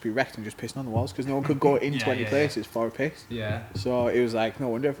everyone would just be wrecked and just pissing on the walls because no one could go into Yeah, any yeah, places for a piss. Yeah. So it was like, no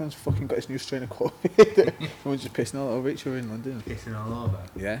wonder everyone's fucking got this new strain of COVID. Everyone's just pissing all over each other in London. Pissing all over.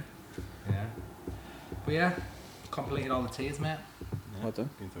 Yeah, Yeah. But yeah, completed all the tiers, mate. Yeah, Well done.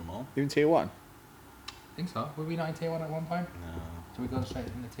 Been through them all. even tier 1. I think so. Were we not in tier 1 at one point? No. Should we go straight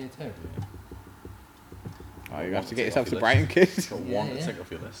into tier 2? Oh, you One have to to get take yourself off to your Brighton, kid. Got Yeah, one yeah. to take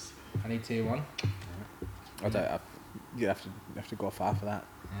off your list. I need tier 1. I don't. You have to go far for that,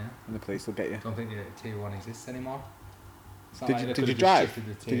 Yeah. and the police will get you. Don't think the tier 1 exists anymore. It's not Did like you, they did you could've just drive? shifted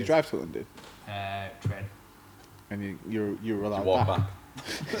the Did you tiers. drive to London? Train. And you were allowed You walk back.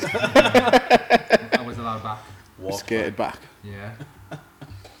 I was allowed back. Walk Skated back. Yeah.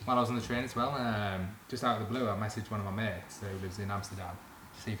 While I was on the train as well, just out of the blue, I messaged one of my mates who lives in Amsterdam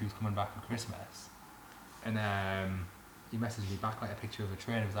to see if he was coming back for Christmas. And he messaged me back like a picture of a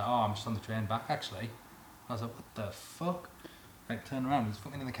train. He was like, oh, I'm just on the train back actually. I was like, what the fuck? Like, turned around, he was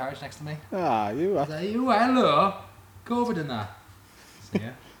fucking in the carriage next to me. Ah, you I are. was like, you hello? COVID and that. So,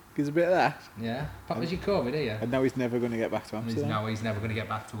 yeah. Gives a bit of that. Yeah. What was your COVID, are you? And now he's never going to get back to Amsterdam. No, he's never going to get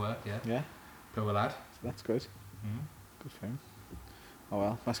back to work, yeah. Yeah, Poor lad. so that's good. Mm. Good for him. Oh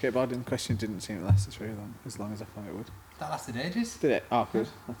well, my skateboarding question didn't seem to last as long as I thought it would. That lasted ages. Did it? Oh, good.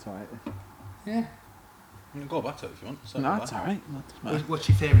 That's alright. Yeah. You can go back to it if you want. Circle No, back. that's alright. What's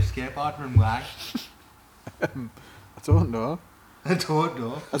your favourite skateboarder and why? I don't know. I don't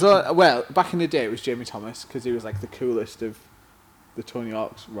know. I thought, well, back in the day it was Jamie Thomas because he was like the coolest of the Tony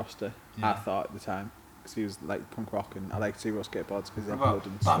Hawk's roster. I Yeah. thought at the time because he was like punk rock and I liked zero skateboards because they had What blood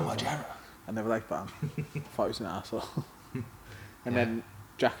and about Bam stuff. Margera? I never liked Bam. Thought he was an arsehole. And Yeah. then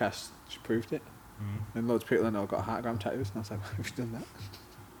Jackass just proved it. Mm. And loads of people I know got heartgram tattoos and I was like, why have you done that?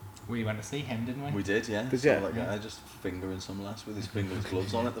 We went to see him, didn't we? We did, yeah. Did So ya? that guy just fingering some lass with his fingerless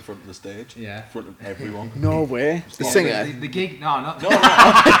gloves on at the front of the stage. Yeah. In front of everyone. No way. The Yeah, singer. The gig, no, not. No,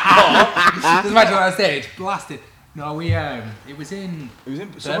 right. Just imagine on stage, blasted. No, we it was in It was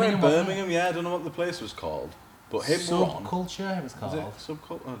in somewhere in Birmingham, wasn't it? Birmingham, yeah. I don't know what the place was called. But him were on. Subculture. It was Was called. it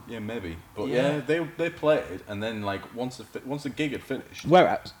Subculture? Yeah, maybe. But Yeah. yeah, they played, and then like once the gig had finished. Where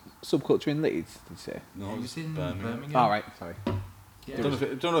at? Subculture in Leeds, did you say? No, It it was in Birmingham. Birmingham. Oh, right, sorry. Yeah.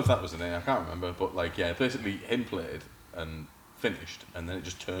 Don't know if that was the name. I can't remember. But like, yeah, basically him played and finished, and then it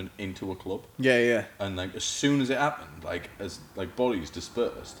just turned into a club. Yeah, yeah. And like as soon as it happened, like as like bodies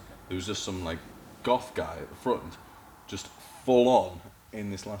dispersed, there was just some like goth guy at the front, just full on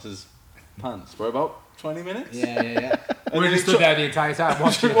in this lass's pants for about 20 minutes. Yeah, yeah, yeah. And We then just he stood there the entire time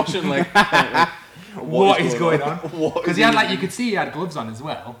watching. watching like What is going on? What Because is he had he like you doing? could see he had gloves on as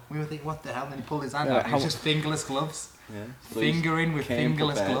well. We were thinking, what the hell? And then he pulled his hand Yeah, out. And it was how- just fingerless gloves. Yeah, please. Fingering with Came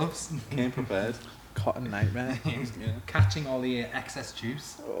fingerless prepared. gloves. Came prepared. Cotton nightmare. He was Yeah. catching all the excess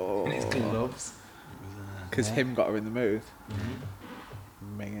juice Oh. in his gloves. It was, Because Yeah. him got her in the mood.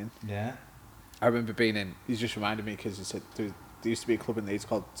 Mm-hmm. Minging. Yeah. I remember being in. He's just reminded me because he said there used to be a club in Leeds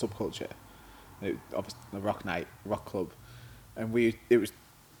called Subculture. And it, obviously, a rock club, and it was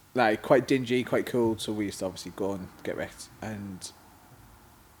like quite dingy, quite cool. So we used to obviously go and get wrecked. And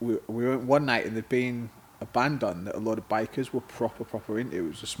we went one night, and there'd been a band on that a lot of bikers were proper into. It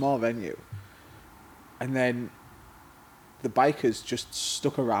was a small venue, and then the bikers just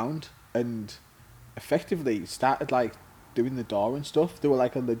stuck around and effectively started like doing the door and stuff. They were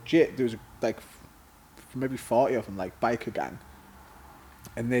like a legit. There was like maybe 40 of them, like biker gang,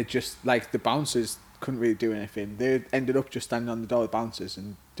 and they just like the bouncers couldn't really do anything. They ended up just standing on the door with bouncers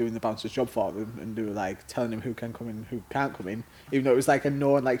and doing the bouncers' job for them, and they were like telling them who can come in, who can't come in, even though it was like a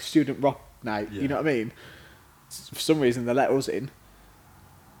known like student rock night. Yeah. You know what I mean? For some reason, they let us in.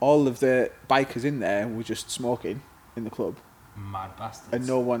 All of the bikers in there were just smoking in the club, Mad bastards. and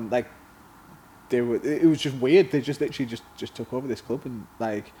no one like it was just weird. They just literally just took over this club, and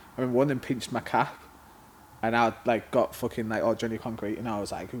like I remember one of them pinched my cap, and I like got fucking like Johnny Concrete, and I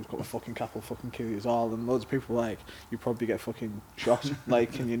was like, who's got my fucking cap? I'll fucking kill you all. And loads of people were like, you probably get fucking shot,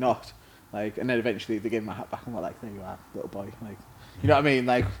 like, and you're not. Like, and then eventually they gave my hat back and were like, there you are, little boy. Like, you know what I mean?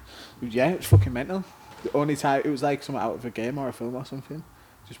 Like, yeah, it was fucking mental. The only time it was like something out of a game or a film or something.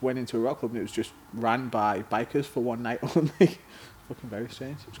 Just went into a rock club and it was just ran by bikers for one night only. Fucking very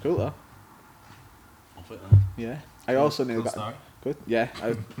strange. It was cool though. Off it, Yeah. I also nearly Cool got story. good. Yeah.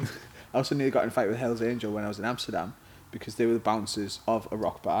 I also nearly got in a fight with Hell's Angel when I was in Amsterdam because they were the bouncers of a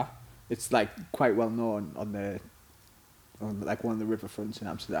rock bar. It's like quite well known on like one of the riverfronts in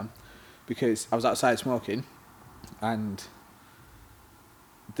Amsterdam because I was outside smoking and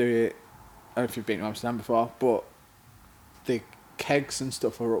I don't know if you've been to Amsterdam before, but the kegs and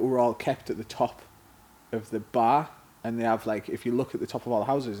stuff were all kept at the top of the bar, and they have like, if you look at the top of all the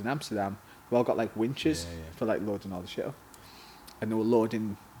houses in Amsterdam, they've all got like winches for like loading all the shit up, and they were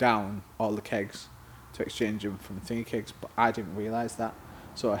loading down all the kegs to exchange them from the thingy kegs, but I didn't realise that.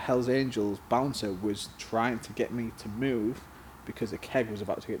 So a Hell's Angels bouncer was trying to get me to move because a keg was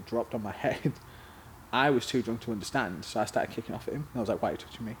about to get dropped on my head. I was too drunk to understand, so I started kicking off at him. And I was like, why are you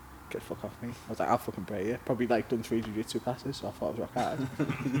touching me? Get the fuck off me. I was like, I'll fucking break you. Probably like done 3 jiu-jitsu classes, so I thought I was rock hard.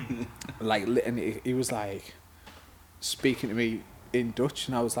 Like, and he was like speaking to me in Dutch,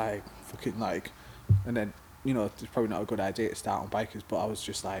 and I was like, fucking like, and then, you know, it's probably not a good idea to start on bikers, but I was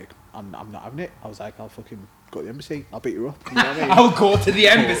just like, I'm not having it. I was like, I'll fucking go to the embassy. I'll beat you up. You know what I mean? I'll go to the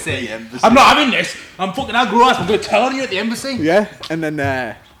embassy. I'm not having this. I'm grown up. I'm going to tell on you at the embassy. Yeah, and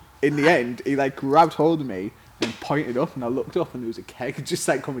then in the end, he like grabbed hold of me and pointed up, and I looked up, and there was a keg just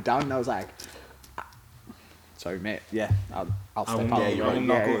like coming down, and I was like, sorry, mate. Yeah, I'll step out. Yeah, you're right. will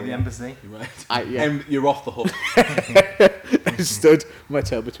not go to the embassy. You're right. Yeah. You're off the hook. I stood with my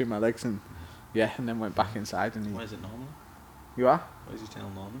tail between my legs, and yeah, and then went back inside. And Why is it normal? You are? Why is his tail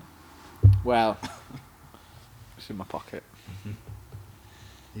normal? Well, it's in my pocket.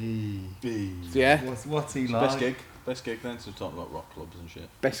 Yeah, What's he Best gig? Best gig then, so talking about rock clubs and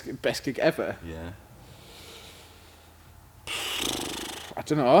shit. best gig ever. Yeah. I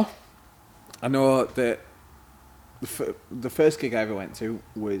don't know. I know that the first gig I ever went to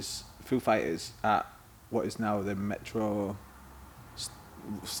was Foo Fighters at what is now the Metro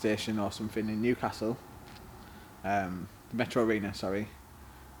station or something in Newcastle. The Metro Arena, sorry.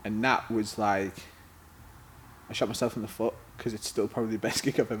 And that was like, I shot myself in the foot because it's still probably the best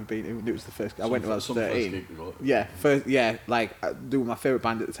gig I've ever been to. And it was the first. I went when I was 13. Yeah, like they were my favourite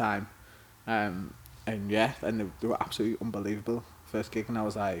band at the time. And yeah, and they were absolutely unbelievable. First gig, and I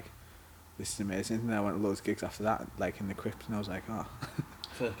was like, this is amazing. And then I went to loads of gigs after that, like in the Crypt, and I was like, oh.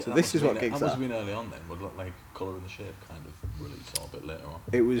 So this is what gigs are. That must have been early on then. Would look like Colour in the Shape kind of release or a bit later on.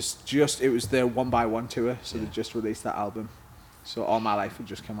 It was the One by One tour, so they just released that album. So All My Life had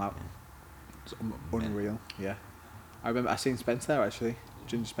just come out. It's unreal, yeah. I remember I seen Spence there actually,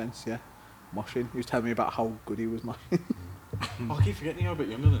 Ginger Spence, yeah, moshing. He was telling me about how good he was moshing. Oh, I keep forgetting you're a bit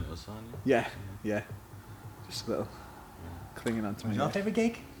younger than us, aren't you? Yeah. Just a little clinging on to me. Your favourite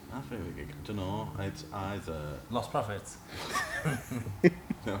gig? My favourite gig? I don't know. It's either... Lost Prophets.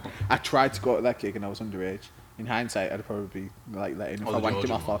 No. I tried to go to that gig and I was underage. In hindsight, I'd probably be like letting him if I wanked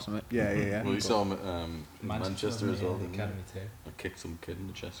him off or something. Yeah. Well, you saw him at Manchester as well, The didn't you? Academy too. I kicked some kid in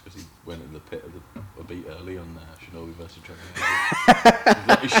the chest because he went in the pit of a beat early on Shinobi versus Dragon.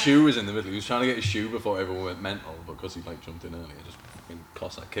 Like, his shoe was in the middle. He was trying to get his shoe before everyone went mental, but because he like jumped in early, I just fucking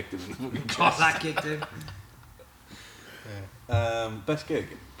Cossack kicked him in the fucking chest. Cossack kicked him. Best gig?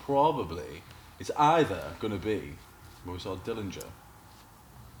 Probably. It's either going to be when we saw Dillinger.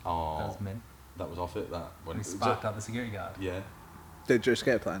 Oh, That was Min. that was off it. That when We sparked out the security guard. Yeah. Did you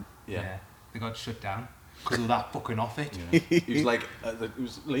escape plan? Yeah. They got shut down because of that fucking off it. Yeah. He was like, it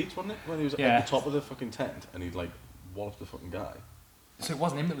was Leeds, wasn't it? When he was Yeah. at the top of the fucking tent and he'd like walloped the fucking guy. So it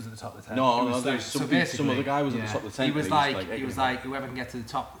wasn't him that was at the top of the tent. No, It no, was there like- was so some basically, other guy was at the top of the tent. He was and like, egging him. whoever can get to the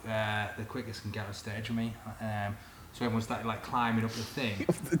top, the quickest can get on stage with me. So everyone started like climbing up the thing.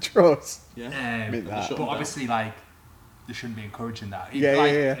 The trust. Yeah. Meant that. But obviously, like, they shouldn't be encouraging that.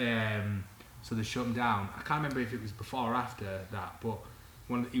 Yeah. So they shut him down. I can't remember if it was before or after that, but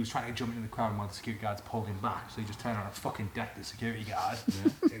when he was trying to jump into the crowd while the security guards pulled him back, so he just turned around and fucking decked the security guard.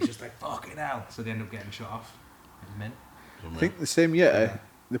 It was just like, fucking hell. So they ended up getting shut off. It was mint. I think the same year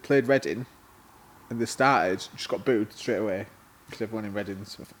they played Reading, and they started just got booed straight away because everyone in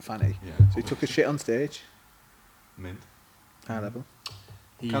Reading's fanny. Yeah. So he took a shit on stage, Mint. high level.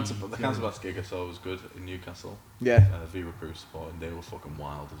 The Cancer Bats gig I saw was good in Newcastle. Yeah. Vera Cruz supporting, they were fucking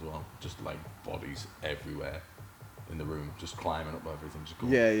wild as well. Just like bodies everywhere. in the room, just climbing up everything, just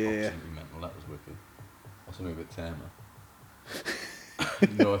going Yeah, yeah, yeah. absolutely mental. That was wicked. Or something a bit tamer.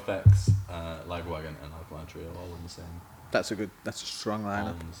 No Effects, Lagwagon, and Alkaline Trio all in the same. That's a strong All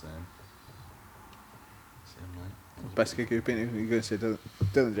lineup. in the same night. That was Best wicked. gig you've been to? You're going to say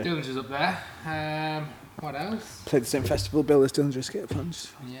Dillinger. Dillinger's up there. What else? Played the same festival bill as Dillinger Escape Plan.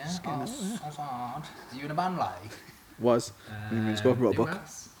 Yeah, Just getting out there. that's hard. Are you in a band like? Was. You mean to go Who Roebuck?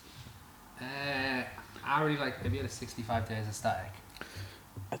 else? I really like. Have you had a 65 Days of Static?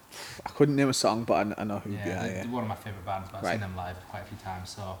 I couldn't name a song, but I know who. Yeah, they're one of my favourite bands, but I've Right. seen them live quite a few times.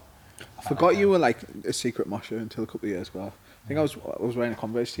 So I forgot you were like a secret mosher until a couple of years ago. I think I was wearing a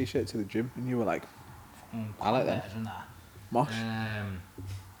Converse t-shirt to the gym, and you were like, I like that. Isn't that? mosh. I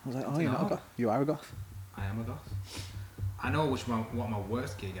was like, oh, you're not a goth. You are a goth. I am a goth. I know what my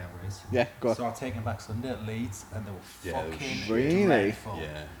worst gig ever is. Yeah, go on. So I've taken Back Sunday at Leeds, and they were Yeah, they were fucking Really? dreadful.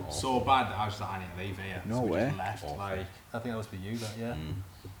 Yeah. So bad that I was just like, I need to leave here. No so we way. Just left. Awful. Like, I think that was for you, that yeah.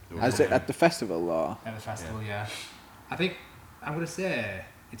 They were As it fucking- at the festival, or At the festival, yeah. I think I'm gonna say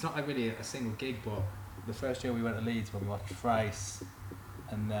it's not like really a single gig, but the first year we went to Leeds when we watched Thrice,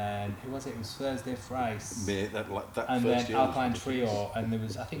 and then who was it? It was Thursday Thrice, Mate, that and first then year was Alkaline ridiculous. Trio, and there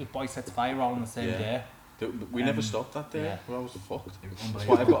was I think it was Boy Sets Fire all on the same Yeah. day. We never stopped that day. yeah. Well, I was fucked. It was That's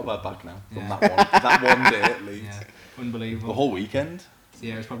why I've got unbelievable. a bad back now from Yeah. that one day at Leeds. Yeah, unbelievable. The whole weekend. So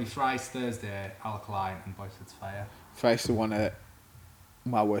yeah, it was probably Thrice, Thursday, Alkaline, and Boy Sets Fire. Thrice the one of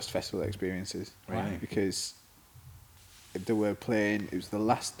my worst festival experiences. Right. Because they were playing. It was the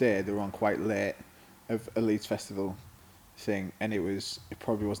last day. They were on quite late of a Leeds festival thing, and it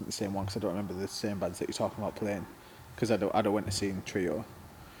probably wasn't the same one because I don't remember the same bands that you're talking about playing. Because I went to see Trio.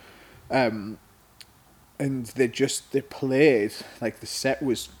 And they played like the set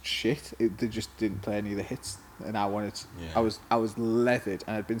was shit. They just didn't play any of the hits, and I wanted. Yeah. I was leathered,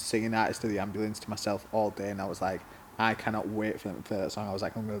 and I'd been singing "Artist of the Ambulance" to myself all day, and I was like, I cannot wait for them to play that song. I was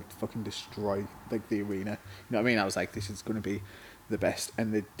like, I'm gonna fucking destroy like the arena. You know what I mean? I was like, this is gonna be the best,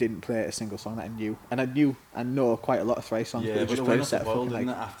 and they didn't play a single song that I knew, and I know quite a lot of Thrice songs, Yeah, but they but just they played went a set up of the world, fucking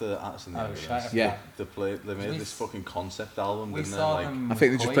didn't like. it, after Arts in the Oh, Ambulance? shite. Yeah. They made We this s- fucking concept album, We didn't saw they? Like, them. I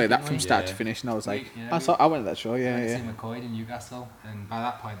think they just McCoy, played that didn't from we? start Yeah. to finish, and I was like, Yeah, we- I went to that show, We yeah, went to yeah. see McCoy in Newcastle, and by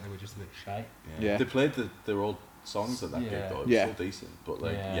that point they were just a bit shy. Yeah. They played their old songs at that gig Yeah. though. It was Yeah. still decent, but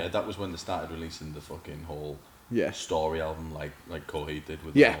like Yeah. yeah, that was when they started releasing the fucking whole Yeah. story album, like Coheed did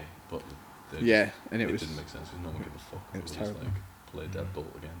with Yeah. the album, but they Yeah, just- and it was. didn't make sense because no one gave a fuck. It was just terrible. like play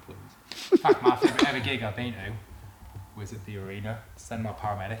Deadbolt again, please. In fact, my favourite ever gig I've been to was at the arena, Cinema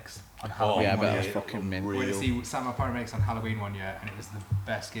Paramedics on Halloween. yeah, one but year. that's fucking mint. We went to Real. see Cinema Paramedics on Halloween one year, and it was the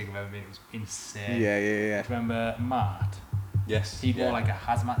best gig I've ever been. It was insane. Yeah, yeah, yeah. Do you remember Matt? Yes. He wore yeah. like a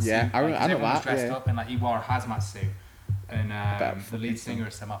hazmat suit. Yeah, I like, 'cause know everyone was that, dressed yeah. up, and like he wore a hazmat suit. And bet the fucking lead singer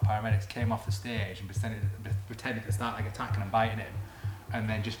of Cinema Paramedics came off the stage and pretended to start like attacking and biting him, and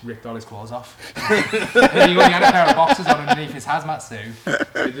then just ripped all his clothes off. And he only had a pair of boxers on underneath his hazmat suit,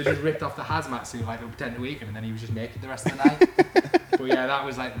 so they just ripped off the hazmat suit like they were pretending to eat him, and then he was just naked the rest of the night. But yeah, that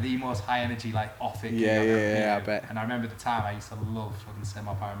was like the most high energy, like off it. Yeah, yeah, I bet. And I remember at the time I used to love fucking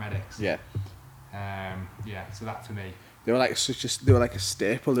Cinema Paramedics. Yeah. Yeah, so that for me. They were like they were like a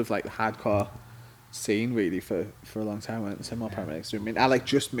staple of like the hardcore scene really for a long time. Weren't they? Cinema Paramedics. I mean, I like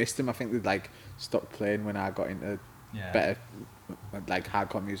just missed them. I think they'd like stopped playing when I got into Yeah. better like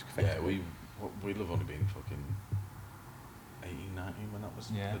hardcore music. Yeah, Effectively. we'd have only been fucking 18, 19 when that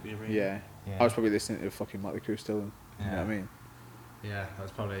was Yeah. at the arena. Yeah. Yeah. I was probably listening to fucking Motley Crue still. You know Yeah. what I mean? Yeah, that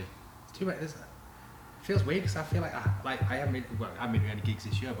was probably it's too bad. It feels weird because I feel like I haven't been to any gigs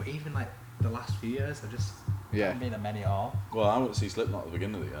this year, but even like the last few years, I just Yeah. haven't been to many at all. Well, I went to see Slipknot at the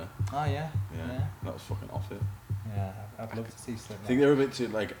beginning of the year. Oh yeah, Yeah. That was fucking off it. yeah. I'd love to see I Slipknot. think they were a bit too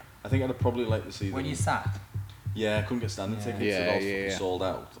like. I think I'd probably like to see them. When you sat, Yeah, I couldn't get standing Yeah. tickets. Yeah, They'd all yeah, fucking yeah. sold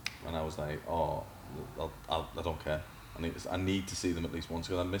out, and I was like, oh, I don't care. I need to see them at least once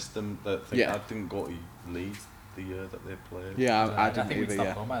because I missed them. Yeah. I didn't go to Leeds the year that they played. Yeah, I I didn't think we'd either. stopped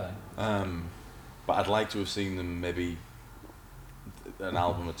Yeah. going by then. But I'd like to have seen them maybe an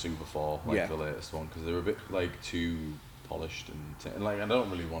album or two before, like Yeah. the latest one, because they're a bit like too polished and like I don't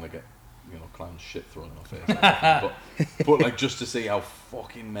really want to get clown shit thrown in my face, or anything, but like just to see how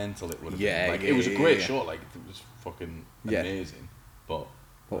fucking mental it would have Yeah, been. Like yeah, it was a yeah, great yeah. show, like it was fucking Yeah. amazing, but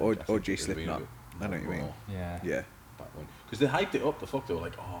Or like, I think OG it would've been a Slipknot. bit I know what you more mean. Yeah. Yeah. back then. Because they hyped it up, the fuck, they were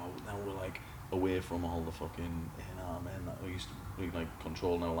like, oh, now we're like away from all the fucking man that we used to be like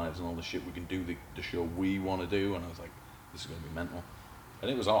controlling our lives and all the shit, we can do the show we want to do, and I was like, this is going to be mental.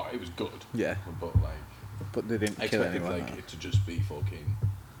 And it was alright, it was good. Yeah. But like, But they didn't I kill expected anyone. like it to just be fucking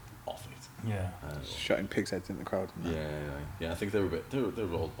off it. Yeah. Shotting pigs' heads in the crowd. Yeah, I think they're a bit,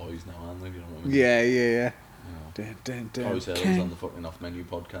 they're old boys now, aren't they? You know what I mean? Yeah, yeah, yeah. You know. Dun, dun, Corey dun. Taylor's on the fucking Off Menu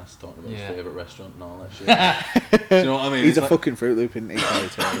podcast talking about Yeah. his favourite restaurant and all that shit. Do you know what I mean? He's It's a like- fucking Fruit Loop, isn't he? Corey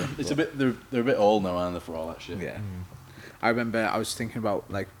Taylor? It's a bit. They're a bit old now, aren't they, for all that shit? Yeah. I remember I was thinking about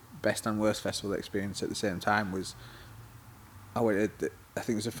like best and worst festival experience at the same time was I think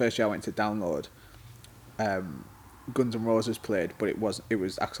it was the first year I went to Download. Guns N' Roses played, but it was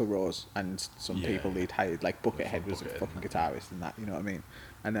Axl Rose and some Yeah. people they'd hired. Like Buckethead was a Buckethead, fucking man. guitarist and that, you know what I mean?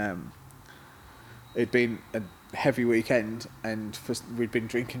 And it'd been a heavy weekend, and we'd been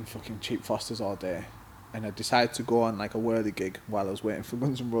drinking fucking cheap Fosters all day. And I decided to go on like a Whirly gig while I was waiting for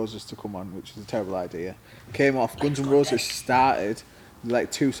Guns N' Roses to come on, which was a terrible idea. Came off, Guns N' Roses started,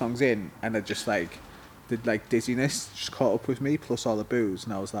 like 2 songs in, and I just like, did like dizziness just caught up with me, plus all the booze,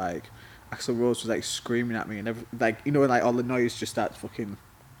 and I was like, Axl Rose was like screaming at me, and like, you know, like all the noise just starts fucking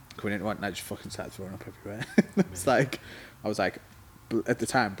coming into one, and I just fucking started throwing up everywhere. It's like, I was like, at the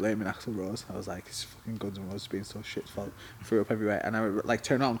time, blaming Axl Rose. I was like, it's fucking Guns N' Roses being so shit's fault. Threw up everywhere, and I like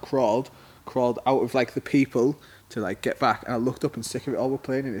turned around, crawled out of like the people to like get back, and I looked up and Sick of It All were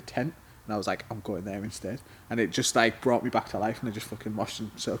playing in a tent, and I was like, I'm going there instead. And it just like brought me back to life, and I just fucking moshed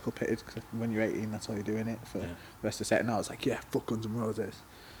and circle pitted, because when you're 18, that's all you're doing it for the rest of the set. And I was like, yeah, fuck Guns N' Roses.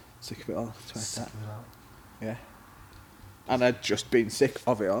 Sick of it all. Twice that. Yeah. And I'd just been sick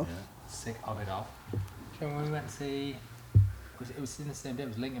of it all. Yeah. Sick of it all. Do you remember when we went to see? It was in the same day. It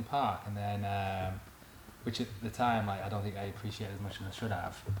was Linkin Park, and then which at the time, like, I don't think I appreciated as much as I should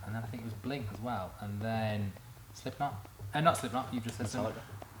have. And then I think it was Blink as well, and then Slipknot. Not Slipknot. You just said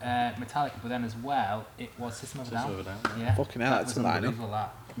Metallica, but then as well, it was System of a System of a Down. Down, Yeah. Fucking hell, that that's was a lineup. unbelievable.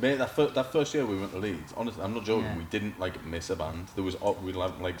 That. Mate, that first year we went to Leeds, honestly, I'm not joking, Yeah. we didn't like miss a band. There was, we'd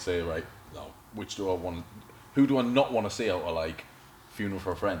like say, right, no, who do I not want to see out of like Funeral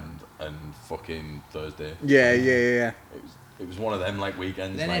for a Friend and fucking Thursday? Yeah. It was one of them like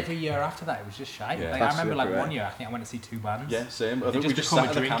weekends. Then like, every year after that, it was just shite. Yeah. Like, I That's remember like everywhere. one year, I think I went to see 2 bands. yeah, same. I They think we just just become sat a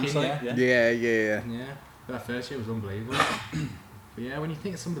at the drinking, campsite. Yeah. Yeah, but that first year was unbelievable. But yeah, when you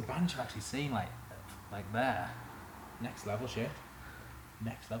think of some of the bands you've actually seen, like there, next level shit.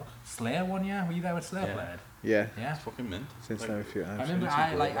 Next level. Slayer one year, were you there when Slayer Yeah. played? Yeah. Yeah. It's fucking mint. Since Like, then a few times. I remember it's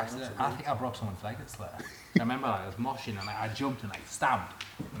I a like great actually, lineup, I think I broke someone's leg at Slayer. I remember like I was moshing and like I jumped and like stamped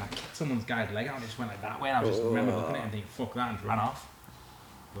and I kicked someone's guy's leg out and it just went like that way and I just remember looking at it and thinking fuck that and just ran off.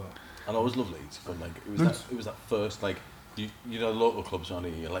 But And I always love Leeds, but like it was that first like you know local clubs around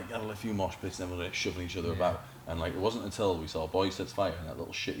here, you like had a few mosh pits and everyone like, shoving each other Yeah. about, and like it wasn't until we saw Boys Sets Fire in that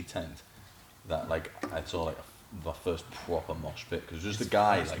little shitty tent that like I saw like the first proper mosh pit, because just a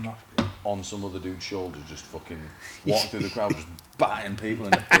guy First like mosh pit. on some other dude's shoulder just fucking walking through the crowd just batting people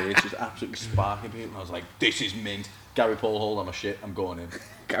in the face, just absolutely sparking people, and I was like, this is mint. Gary Paul, hold on my shit, I'm going in.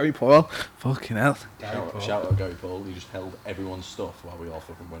 Gary Paul. Fucking hell. Gary Paul. Shout out Gary Paul, he just held everyone's stuff while we all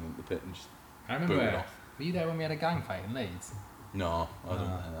fucking went into the pit and just I booted remember, off. were you there when we had a gang fight in Leeds? No, I don't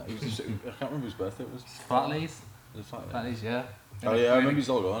know that. It was just, I can't remember whose birthday it was. Flatleys? Was it Flatleys? Flatleys, yeah. Oh yeah, I remember he's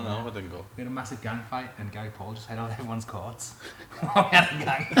all going. No, I didn't go. We had a massive gang fight and Gary Paul just held out everyone's courts. We had a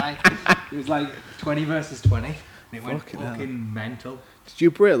gang fight. It was like 20 versus 20. And it went Fucking hell. fucking mental. Did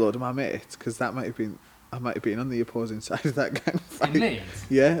you bray a load of my mates? Because I might have been on the opposing side of that gang fight. In Leeds?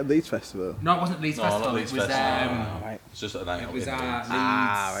 Yeah, at Leeds Festival. No, it wasn't Leeds No, Festival. not Leeds it was Festival. Right. It's just a night it out. was in Leeds. Leeds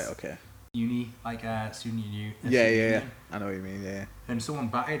Right, okay. uni, like student union. Yeah. I know what you mean, yeah. And someone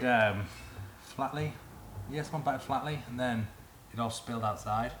batted Flatley. Yeah, someone batted Flatley, and then it all spilled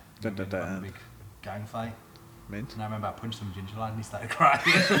outside. Dun, dun, We had a dun. big gang fight. Mint. And I remember I punched some ginger lad and he started crying.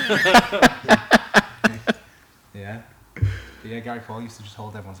 Yeah. But yeah, Gary Paul used to just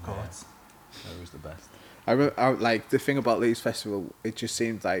hold everyone's courts. That was the best. I remember, like, the thing about Leeds Festival, it just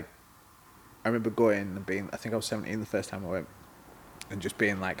seemed like, I remember going and being, I think I was 17 the first time I went, and just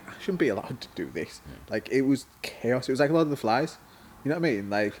being like, I shouldn't be allowed to do this. Like, it was chaos. It was like Lord of the Flies. You know what I mean?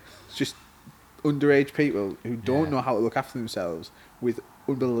 Like, it's just underage people who don't Yeah. know how to look after themselves with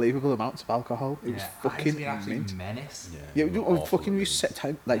unbelievable amounts of alcohol. It was I used fucking to be an absolute mint. menace. Yeah, we you were know, awful fucking at we Leeds. set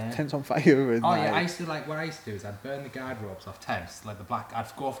Yeah. tents on fire and Oh like, yeah, I used to like what I used to do is I'd burn the guide ropes off tents, like the black. I'd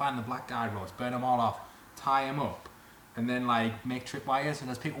go find the black guide ropes, burn them all off, tie them up, and then like make tripwires. And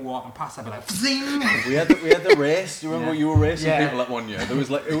as people walking past, I'd be like, zing. We had the race. You remember Yeah. you were racing Yeah. people that one year? There was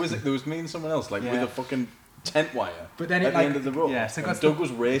like there was me and someone else like with Yeah. a fucking tent wire. But then at it, the like- end of the road. yeah, so and that's Doug the-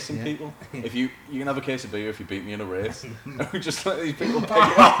 was racing Yeah. people. If you can have a case of beer if you beat me in a race. And we just let these people pick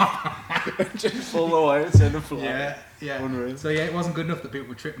it up and just pull the wire and send them flying. Yeah. Unreal. So yeah, it wasn't good enough that people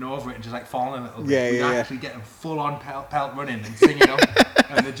were tripping over it and just like falling a little bit. Yeah, We'd yeah, yeah. actually get them full on pelt running and singing up,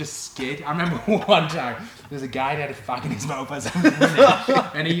 and they just skid. I remember one time there's a guy that had a fag in his mouth as he was running,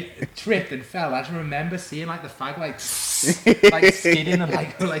 and he tripped and fell. I just remember seeing like the fag like skidding and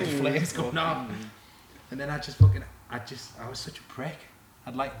like flames going on. And then I was such a prick.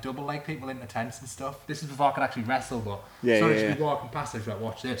 I'd like double leg people into tents and stuff. This is before I could actually wrestle, but Yeah, so I'd yeah, just yeah. be walking past, I'd be like,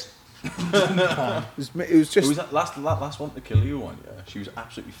 watch this. It was just Who was that last one to kill you one? Yeah, she was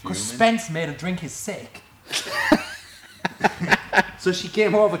absolutely fuming. Because Spence made her drink his sick. So she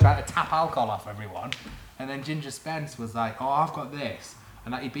came over trying to tap alcohol off everyone. And then Ginger Spence was like, oh, I've got this.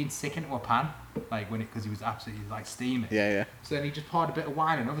 And like, he'd been sick into a pan, like because he was absolutely like steaming. yeah. So then he just poured a bit of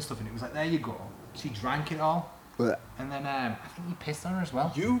wine and other stuff and it was like, there you go. She drank it all. But And then I think he pissed on her as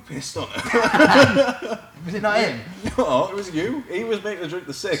well. You pissed on her. Was it not him? No, it was you. He was making her drink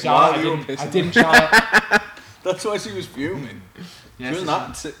the sick Charlotte, while you were I pissing. didn't Charlotte. That's why she was fuming. Yeah, She so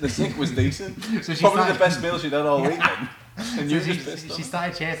wasn't that. The sick was decent. So she Probably started- the best meal she'd had all weekend. And you So just pissed on she her.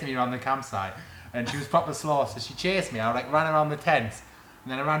 started chasing me around the campsite and she was proper slow, so she chased me. I like ran around the tent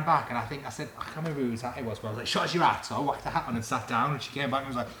and then I ran back and I said, I can't remember whose hat it was, but I was like, shut your hat. So I whacked the hat on and sat down and she came back and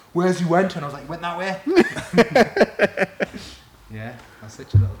was like, where's you went? And I was like, went that way. Yeah, that's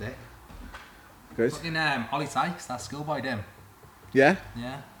such a little dick. good. Fucking Ollie Sykes, that schoolboy dim. Yeah.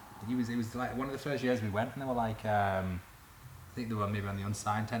 Yeah. It was like one of the first years we went and they were like, I think they were maybe on the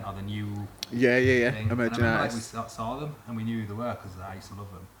unsigned tent or the new Yeah. thing. And I Emerging remember like we artists. saw them and we knew who they were because I used to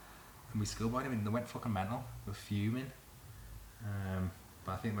love them. And we schoolboyed them and they went fucking mental. They were fuming.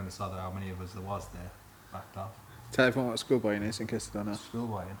 But I think when they saw that how many of us there was, they backed off. Tell everyone what schoolboying is in case they don't know.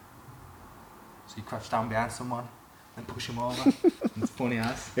 Schoolboying. So you crouch down behind someone and push them over. And it's funny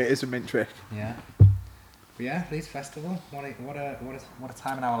as. It is a mint trick. Yeah. But yeah, Leeds Festival. What a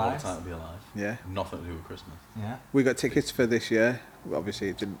time in our All the lives. time to be alive. Yeah. Nothing to do with Christmas. Yeah. We got tickets for this year. Well, obviously,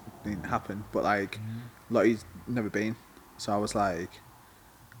 it didn't happen, but like, Lottie's never been, so I was like,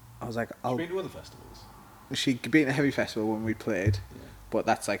 Have I'll. you been to other festivals? She'd been at a heavy festival when we played, Yeah. but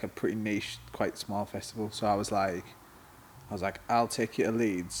that's like a pretty niche, quite small festival. So I was like, I'll take you to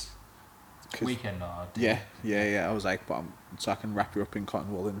Leeds. 'Cause- Weekend or Yeah. I was like, but so I can wrap you up in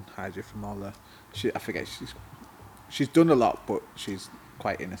cotton wool and hide you from all the. I forget she's done a lot, but she's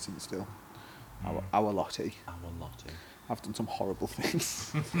quite innocent still. Our Lottie. Our Lottie. I've done some horrible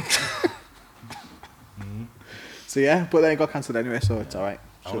things. So yeah, but then it got cancelled anyway, so it's alright.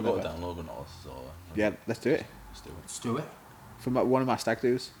 I want to go to download and all, so Yeah, let's do it. let's do it. Let's do it. For one of my stag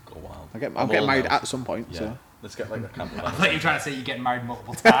do's. Go wild. I'm getting old married now, at some point, Yeah. so. Let's get like a camper I van. thought you were trying to say you're getting married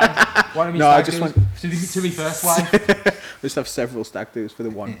multiple times. One of me No, I stag just do's to be first wife. Just have several stag do's for the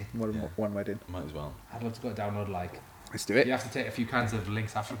one wedding. Might as well. I'd love to go download like. Let's do it. You have to take a few cans of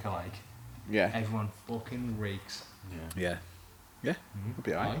Lynx Africa like. Yeah. Everyone fucking reeks. Yeah. Yeah. It'll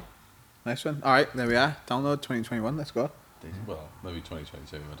be alright. Aye. Nice one. Alright, there we are. Download 2021. Let's go. Decent. Well, maybe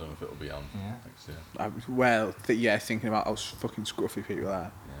 2022. I don't know if it'll be on Yeah. next year. Thinking about how fucking scruffy people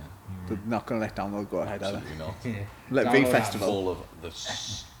are. Yeah. They're not going to let download go ahead, are they? Absolutely not. Yeah. Let Download V that. Festival. Full of the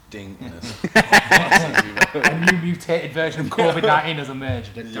stinkiness. A new mutated version of COVID-19 has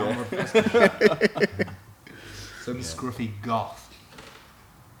emerged at Download Festival. Some scruffy goth.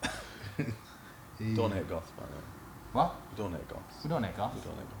 Don't hate goths, by the way. What? We don't hate goths. We don't hate goth. We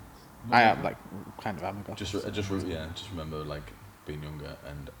don't hate goths. I am kind of am a goth. Just remember like being younger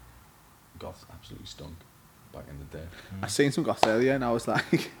and goths absolutely stunk back in the day. I seen some goths earlier and I was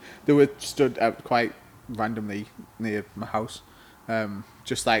like, they were stood out quite randomly near my house.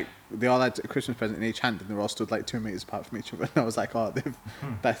 Just like they all had a Christmas present in each hand and they were all stood like 2 meters apart from each other. And I was like, oh,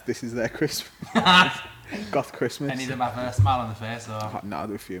 this is their Christmas. Goth Christmas. Any of them have a smile on the face or. Oh, no,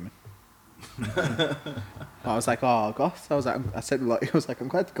 they were fuming. I was like, oh, goths. I said a lot. I was like, I'm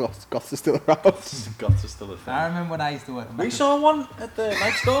glad the goths are still around. Goths are still a thing. I remember when I used to work at We Mecca. saw one at the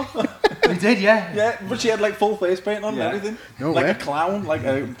night store. We did, yeah. Yeah, but she had like full face paint on Yeah. and everything. No like way. a clown, like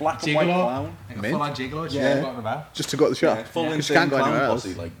a black and white Gigolo. clown. Like a Mint. full-on gigolo, do you Yeah. know what I'm talking about? Just to go to the shop. Yeah, full 'Cause you insane can't go clown anywhere else.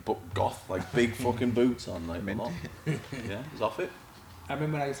 posse, like but goth, like big fucking boots on, like Mint. a lot. Yeah, it's off it. I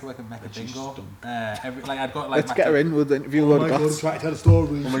remember when I used to work at Mecca She's Bingo. stunk. I'd got like. Let's get her in. We'll interview a load of goths. try to tell the story.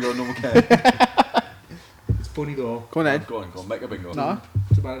 Oh my god, no one cares. It's funny though. Go on, Ed. Go on, make a bingo. No.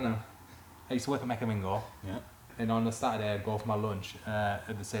 It's about it now. I used to work at Mecca Bingo. Yeah. And on a Saturday, I'd go for my lunch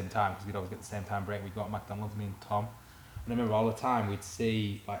at the same time because we'd always get the same time break. We'd go to McDonald's, me and Tom. And I remember all the time we'd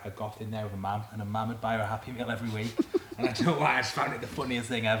see like a goth in there with a mam, and a mam would buy her a Happy Meal every week. And I don't know why, I just found it the funniest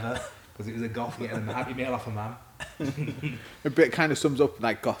thing ever because it was a goth getting a Happy Meal off a mam. A bit kind of sums up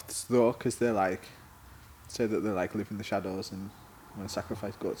like goths though, because they're like say that they like live in the shadows and want to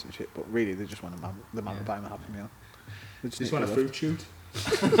sacrifice goats and shit, but really they just want the man to buy them a Happy Meal. They Just need want a to fruit shoot.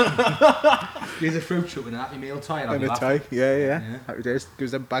 Here's a fruit shoot with a Happy Meal toy. And I'll love. be And a laughing. toy. Yeah. Yeah. Happy days.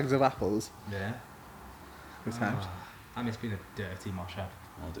 Gives them bags of apples. Yeah. Good times. I miss being a dirty mosher.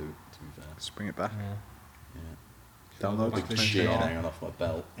 I'll do it, to be fair. Just bring it back. Yeah. Yeah. Download Back it. to Big chain jail. hanging off my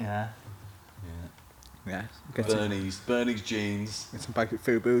belt. Yeah. Yeah. Yeah. Get some, Bernie's jeans. get some packet of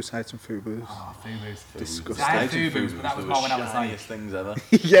Fubu's. I had some Fubu's. Oh, Fubu's. Disgusting. I had They had Fubu's, but that was more when I was like... shiniest things ever.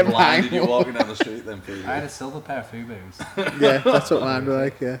 Yeah, Blinded mine. you walking down the street then, Fubu. I had a silver pair of Fubu's. Yeah, that's what mine were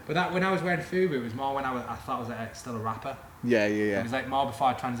like. Yeah. But that when I was wearing Fubu, it was more when I thought I was still a rapper. Yeah. It was like more before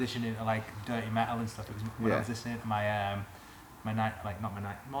I transitioned into like dirty metal and stuff. It was when I Yeah. was listening to my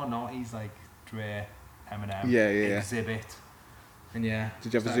more noughties like Dre, Eminem, Yeah. Exhibit, and yeah.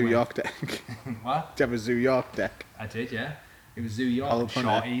 Did you have a started Zoo wearing- York deck? What? Did you have a Zoo York deck? I did, yeah. It was Zoo York, All and up on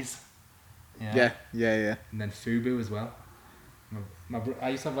Shorties. Yeah. And then Fubu as well. I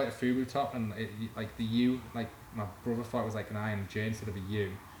used to have like a Fubu top, and like the U, like my brother thought it was like an I and a J instead of a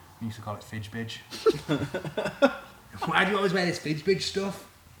U. We used to call it Fidgebidge. Why do you always wear this Fidgebidge stuff?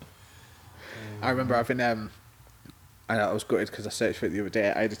 I remember having I was gutted because I searched for it the other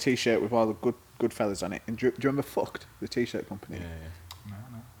day. I had a T-shirt with all the good fellas on it. And do you remember Fucked, the T-shirt company? Yeah. No.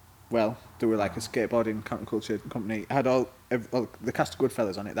 Well, they were like a skateboarding counterculture company. It had all the cast of good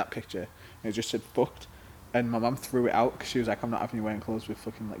fellas on it. That picture, and it just said Fucked. And my mum threw it out because she was like, "I'm not having you wearing clothes with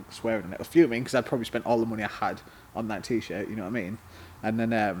fucking like swearing on it." I was fuming because I'd probably spent all the money I had on that T-shirt. You know what I mean? And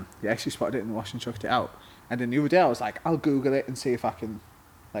then she spotted it in the wash and chucked it out. And then the other day I was like, I'll Google it and see if I can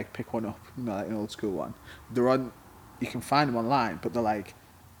like pick one up, you know, like an old school one. They're on, you can find them online, but they're like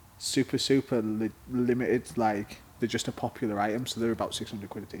super limited. Like they're just a popular item, so they're about 600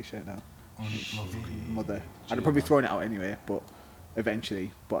 quid a T-shirt now. Mother, I'd have probably thrown it out anyway, but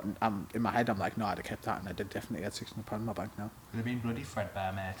eventually. But I'm in my head, I'm like, no, I'd have kept that, and I did definitely had £600 in my bank now. Would have been bloody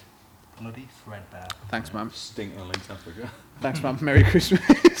threadbare, mate. Bloody threadbare. Thanks, ma'am. Stinking of Links Africa. Thanks, ma'am. Merry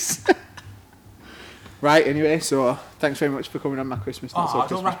Christmas. Right, anyway, so thanks very much for coming on my Christmas. Not So Oh,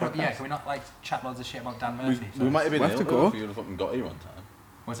 don't Christmas wrap it up podcast. yet. Can we not like chat loads of shit about Dan We, Murphy? we might have been We'll have able to go. if you'd have fucking got here on time.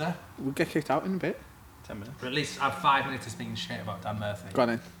 Was there? We'll get kicked out in a bit. 10 minutes. But at least have 5 minutes of speaking shit about Dan Murphy. Go on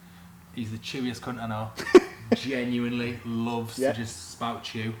in. He's the chewiest cunt I know. Genuinely loves Yeah. to just spout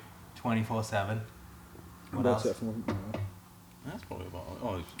chew 24/7. What What's else? it from- That's probably about it.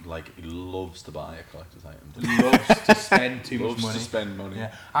 Oh, it's like he loves to buy a collector's item. Loves to spend too much Loves money. to spend money.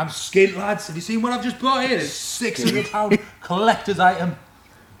 Yeah. I'm skint, lads. Have you seen what I've just bought here? It's £600 collector's item.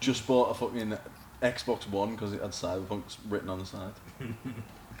 Just bought a fucking Xbox One because it had Cyberpunk written on the side.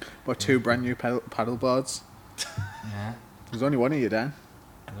 Bought 2 brand new paddle boards. Yeah. There's only one of you, Dan.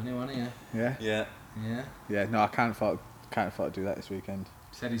 There's only one here. Yeah. Yeah. Yeah. Yeah. No, I can't afford to do that this weekend.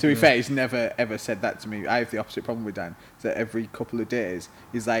 Said he's To be gonna- fair, he's never ever said that to me. I have the opposite problem with Dan. Is that every couple of days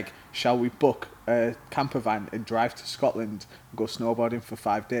he's like, "Shall we book a camper van and drive to Scotland and go snowboarding for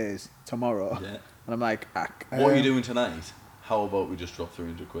 5 days tomorrow?" Yeah. And I'm like, What are you doing tonight? How about we just drop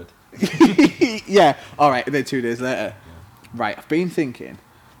 300 quid? Yeah. All right. And then 2 days later, right. I've been thinking.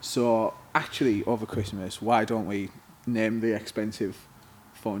 So actually, over Christmas, why don't we name the expensive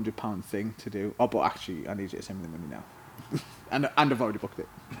 £400 thing to do? Oh, but actually, I need you to send me the money now. and I've already booked it.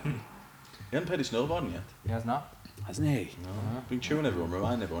 He hasn't paid his snowboarding yet. He has not. Hasn't he? No. Been chewing everyone,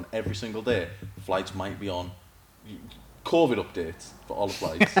 reminding everyone every single day. Flights might be on. COVID updates for all the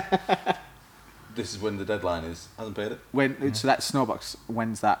flights. This is when the deadline is. Hasn't paid it. When so that Snowbox,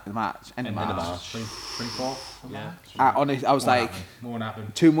 when's that? March? End of End of March. March. 24. Yeah. I was like, Won't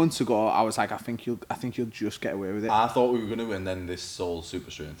happen. 2 months ago, I was like, I think you'll just get away with it. I thought we were going to, and then this whole super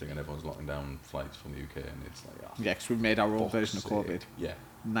strain thing, and everyone's locking down flights from the UK, and it's like, Yeah, because we've made our own fuck's version of sake. COVID. Yeah.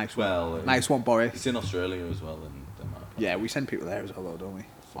 Nice Well, one. Nice one, Boris. It's in Australia as well, and Denmark. Yeah, we send people there as well, though, don't we?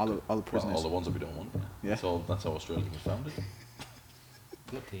 All the Well, prisoners. all the ones that we don't want. Yeah. So that's how Australia was founded.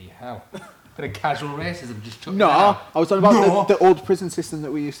 Bloody hell. Bit of casual racism just took No, me out. I was talking about the old prison system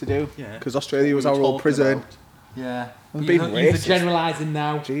that we used to do. Yeah. Because Australia was We were our old talking prison. about- Yeah. I'm You're being you're racist. generalising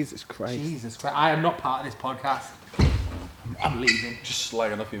now. Jesus Christ. Jesus Christ. I am not part of this podcast. I'm leaving. Just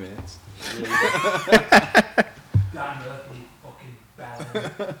slagging up your mates. Dan Murphy, fucking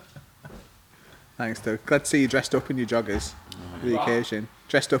bad. Thanks, Doug. Glad to see you dressed up in your joggers for the What? occasion.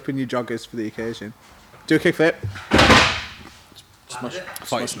 Dressed up in your joggers for the occasion. Do a kickflip. Smash it. I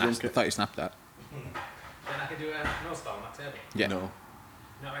thought you snapped that. Then I can do a no style on that table. Yeah. No.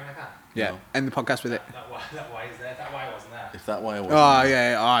 Not like that. Yeah. No. End the podcast with it. That why is there. That why wasn't there. If that way I was. Oh,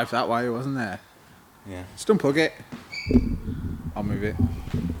 yeah. Oh, if that why it wasn't there. Yeah. Just unplug it. I'll move it.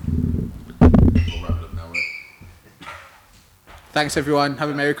 We'll wrap it up now, right? Thanks, everyone. Have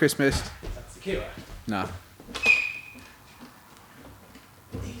a Merry Christmas. That's secure. No.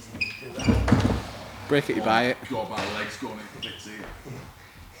 Break it, you buy it. Got my legs going in bits here.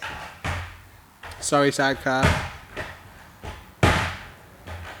 Sorry, sidecar.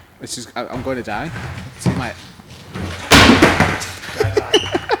 This is. I'm going to die. See my.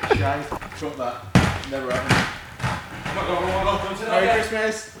 Guys, drop that. Never happened. Oh my god, don't say that Merry again.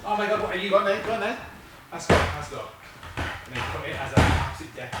 Christmas. Oh my god, what are you? Go on then. Go on then. That's good. And then cut it as an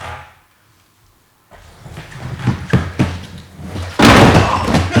absolute death.